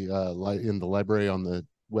the in the library on the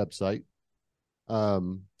website.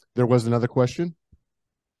 There was another question.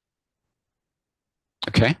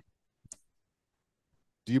 Okay.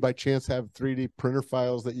 Do you by chance have 3D printer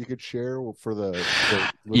files that you could share for the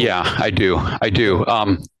Yeah, I do.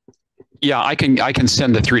 Yeah, I can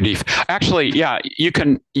send the 3D. Actually, yeah, you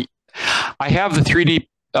can. I have the 3D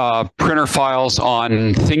printer files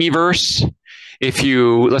on Thingiverse. If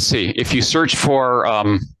you search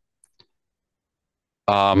for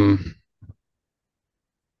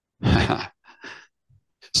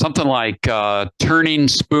something like turning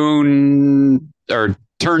spoon or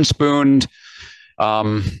turn spooned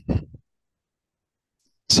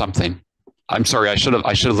something. I'm sorry. I should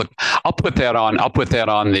have looked. I'll put that on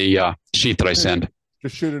the sheet that I send.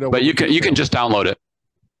 Just shoot it over. But you can just download it.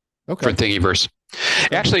 Okay. For Thingiverse.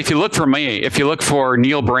 Actually, if you look for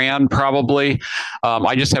Neal Brand, probably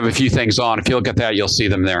I just have a few things on. If you look at that, you'll see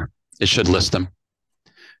them there. It should list them.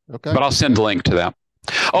 Okay. But I'll send a link to that.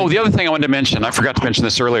 Oh, the other thing I wanted to mention, I forgot to mention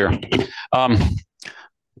this earlier. On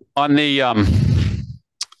the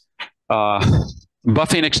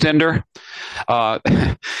buffing extender,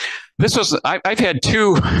 I've had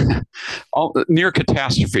two near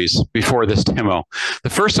catastrophes before this demo. The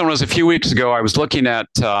first one was a few weeks ago. I was looking at,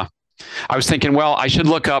 I was thinking, well, I should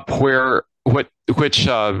look up which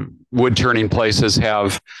wood turning places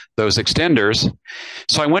have those extenders.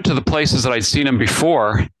 So I went to the places that I'd seen them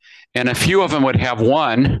before, and a few of them would have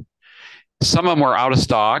one. Some of them were out of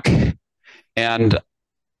stock, and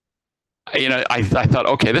I thought,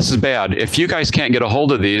 okay, this is bad. If you guys can't get a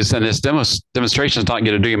hold of these, then this demonstration is not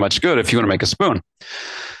going to do you much good if you want to make a spoon.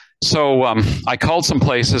 So I called some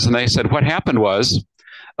places, and they said what happened was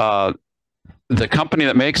the company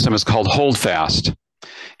that makes them is called Holdfast,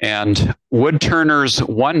 and Woodturners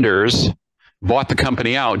Wonders bought the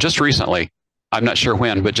company out just recently. I'm not sure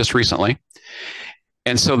when, but just recently.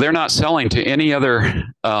 And so they're not selling to any other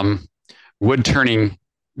wood turning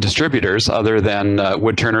distributors other than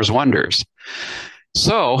Woodturners Wonders.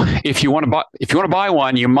 So if you want to buy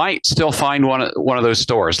one, you might still find one of those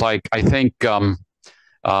stores. Like I think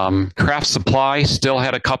Craft Supply still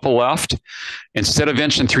had a couple left. Instead of 1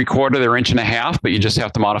 3/4, they're 1.5 inches, but you just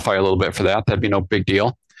have to modify a little bit for that. That'd be no big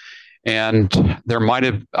deal. And there might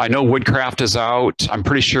have, I know Woodcraft is out. I'm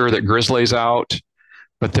pretty sure that Grizzly's out,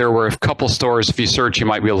 but there were a couple stores. If you search, you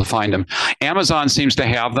might be able to find them. Amazon seems to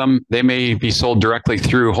have them. They may be sold directly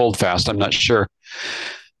through Holdfast. I'm not sure.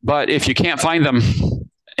 But if you can't find them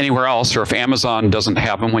anywhere else, or if Amazon doesn't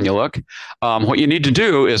have them when you look, what you need to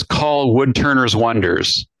do is call Woodturners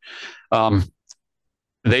Wonders.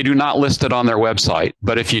 They do not list it on their website,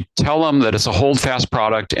 but if you tell them that it's a Holdfast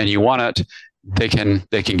product and you want it, they can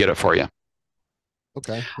get it for you.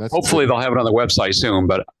 Okay. Hopefully they'll have it on the website soon,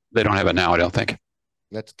 but they don't have it now, I don't think.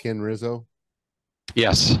 That's Ken Rizzo.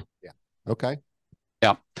 Yes. Yeah. Okay.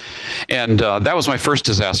 Yeah. And that was my first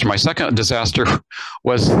disaster. My second disaster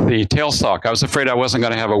was the tailstock. I was afraid I wasn't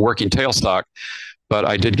going to have a working tailstock, but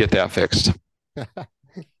I did get that fixed.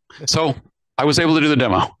 So I was able to do the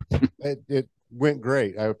demo. It went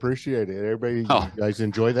great. I appreciate it. Everybody, you guys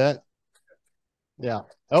enjoy that? Yeah.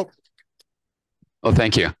 Oh,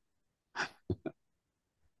 thank you.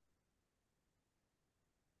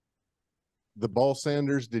 The ball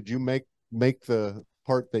sanders, did you make the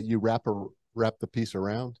part that you wrap the piece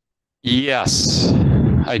around? Yes,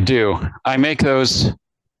 I do. I make those.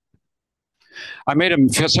 I made them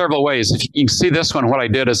several ways. If you can see this one, what I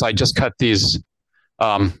did is I just cut these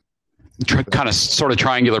kind of sort of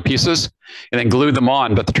triangular pieces and then glued them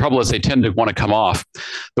on. But the trouble is they tend to want to come off.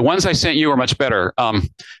 The ones I sent you are much better.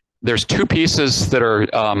 There's two pieces that are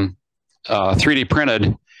 3D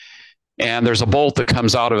printed, and there's a bolt that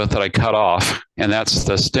comes out of it that I cut off, and that's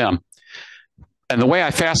the stem. And the way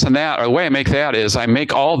I fasten that, or the way I make that, is I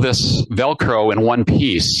make all this Velcro in one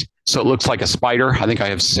piece. So it looks like a spider. I think I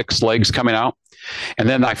have 6 legs coming out. And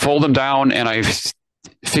then I fold them down, and I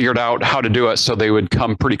figured out how to do it so they would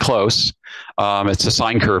come pretty close. It's a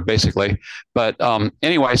sine curve, basically. But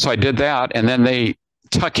anyway, so I did that, and then they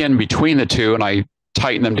tuck in between the two, and I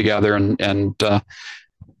tighten them together. And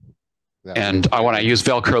when I used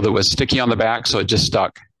Velcro that was sticky on the back, so it just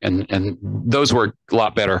stuck. And those were a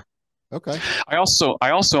lot better. Okay. I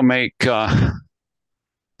also make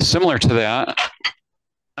similar to that.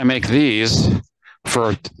 I make these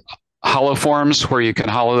for hollow forms where you can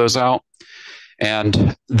hollow those out,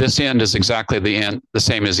 and this end is exactly the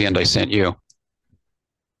same as the end I sent you.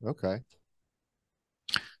 Okay.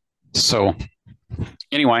 So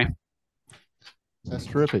anyway, that's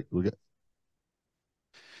terrific.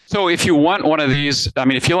 So if you want one of these, I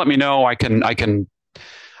mean, if you let me know, I could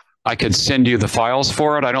send you the files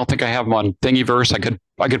for it. I don't think I have them on Thingiverse.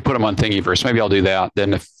 I could put them on Thingiverse. Maybe I'll do that.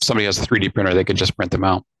 Then if somebody has a 3D printer, they could just print them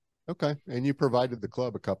out. Okay. And you provided the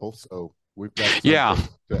club a couple, so we've got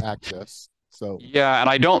to access. So yeah, and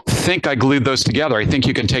I don't think I glued those together. I think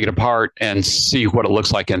you can take it apart and see what it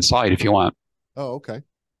looks like inside if you want. Oh, okay.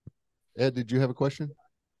 Ed, did you have a question?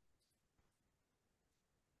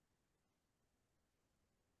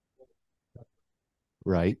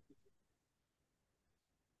 Right.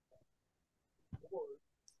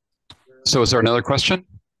 So is there another question?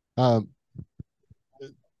 Yeah,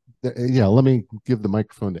 let me give the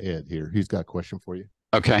microphone to Ed here. He's got a question for you.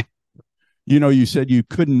 Okay. You said you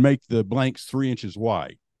couldn't make the blanks 3 inches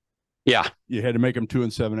wide. Yeah. You had to make them 2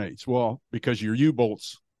 7/8. Well, because your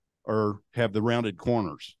U-bolts have the rounded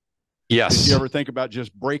corners. Yes. Did you ever think about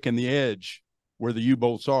just breaking the edge where the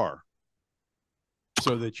U-bolts are,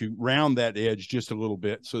 so that you round that edge just a little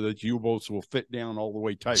bit, so that U-bolts will fit down all the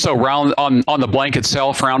way tight? So round on the blank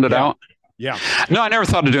itself, round it out? Yeah. No, I never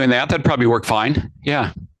thought of doing that. That'd probably work fine.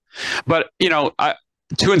 Yeah. But,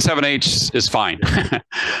 2 7/8 is fine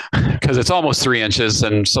because it's almost 3 inches.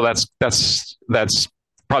 And so that's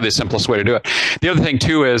probably the simplest way to do it. The other thing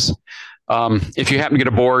too is if you happen to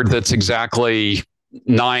get a board that's exactly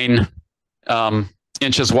 9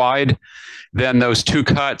 inches wide, then those 2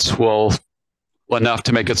 cuts will enough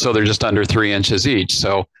to make it so they're just under 3 inches each.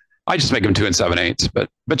 So I just make them 2 7/8, but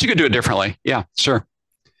you could do it differently. Yeah, sure.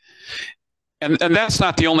 And that's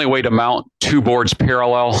not the only way to mount 2 boards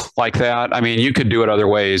parallel like that. I mean, you could do it other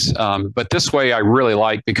ways, but this way I really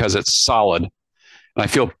like because it's solid, and I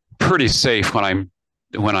feel pretty safe when I'm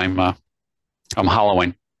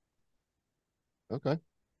hollowing. Okay.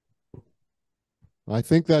 I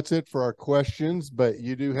think that's it for our questions, but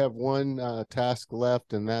you do have one task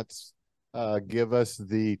left, and that's give us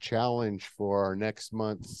the challenge for our next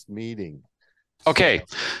month's meeting. Okay,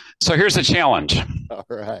 so here's the challenge. All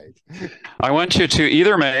right. I want you to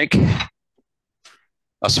either make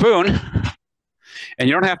a spoon, and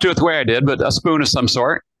you don't have to do it the way I did, but a spoon of some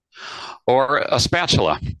sort, or a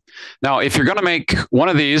spatula. Now, if you're going to make one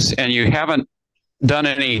of these and you haven't done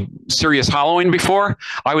any serious hollowing before,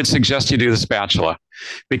 I would suggest you do the spatula,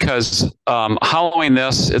 because hollowing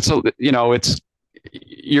this,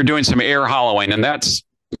 you're doing some air hollowing, and that's,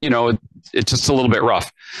 it's just a little bit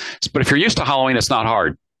rough. But if you're used to hollowing, it's not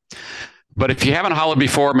hard. But if you haven't hollowed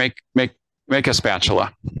before, make a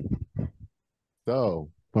spatula. So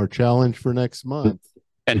our challenge for next month.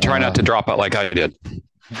 And try not to drop it like I did.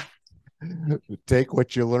 Take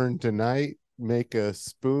what you learned tonight, make a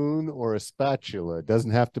spoon or a spatula. It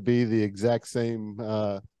doesn't have to be the exact same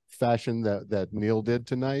fashion that Neal did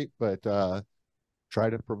tonight, but try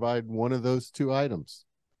to provide one of those two items.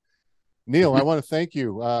 Neal, I want to thank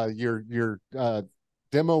you. Your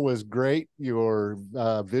demo was great. Your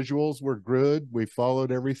visuals were good. We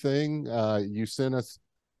followed everything. You sent us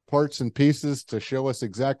parts and pieces to show us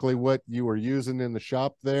exactly what you were using in the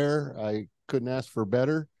shop there. I couldn't ask for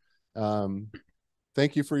better.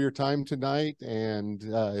 Thank you for your time tonight. And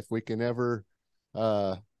if we can ever,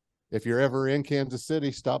 if you're ever in Kansas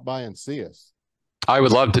City, stop by and see us. I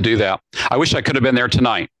would love to do that. I wish I could have been there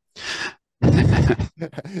tonight.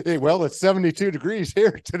 Hey, well, it's 72 degrees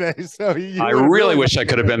here today, so I really wish I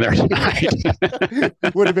could have been there tonight.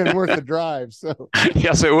 It would have been worth the drive. So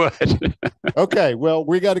yes, it would. Okay, well,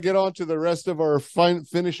 we got to get on to the rest of our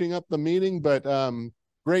finishing up the meeting, but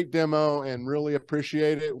great demo and really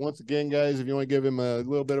appreciate it. Once again, guys, if you want to give him a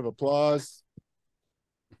little bit of applause.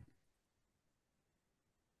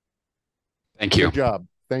 Thank you. Good job.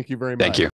 Thank you very much. Thank you.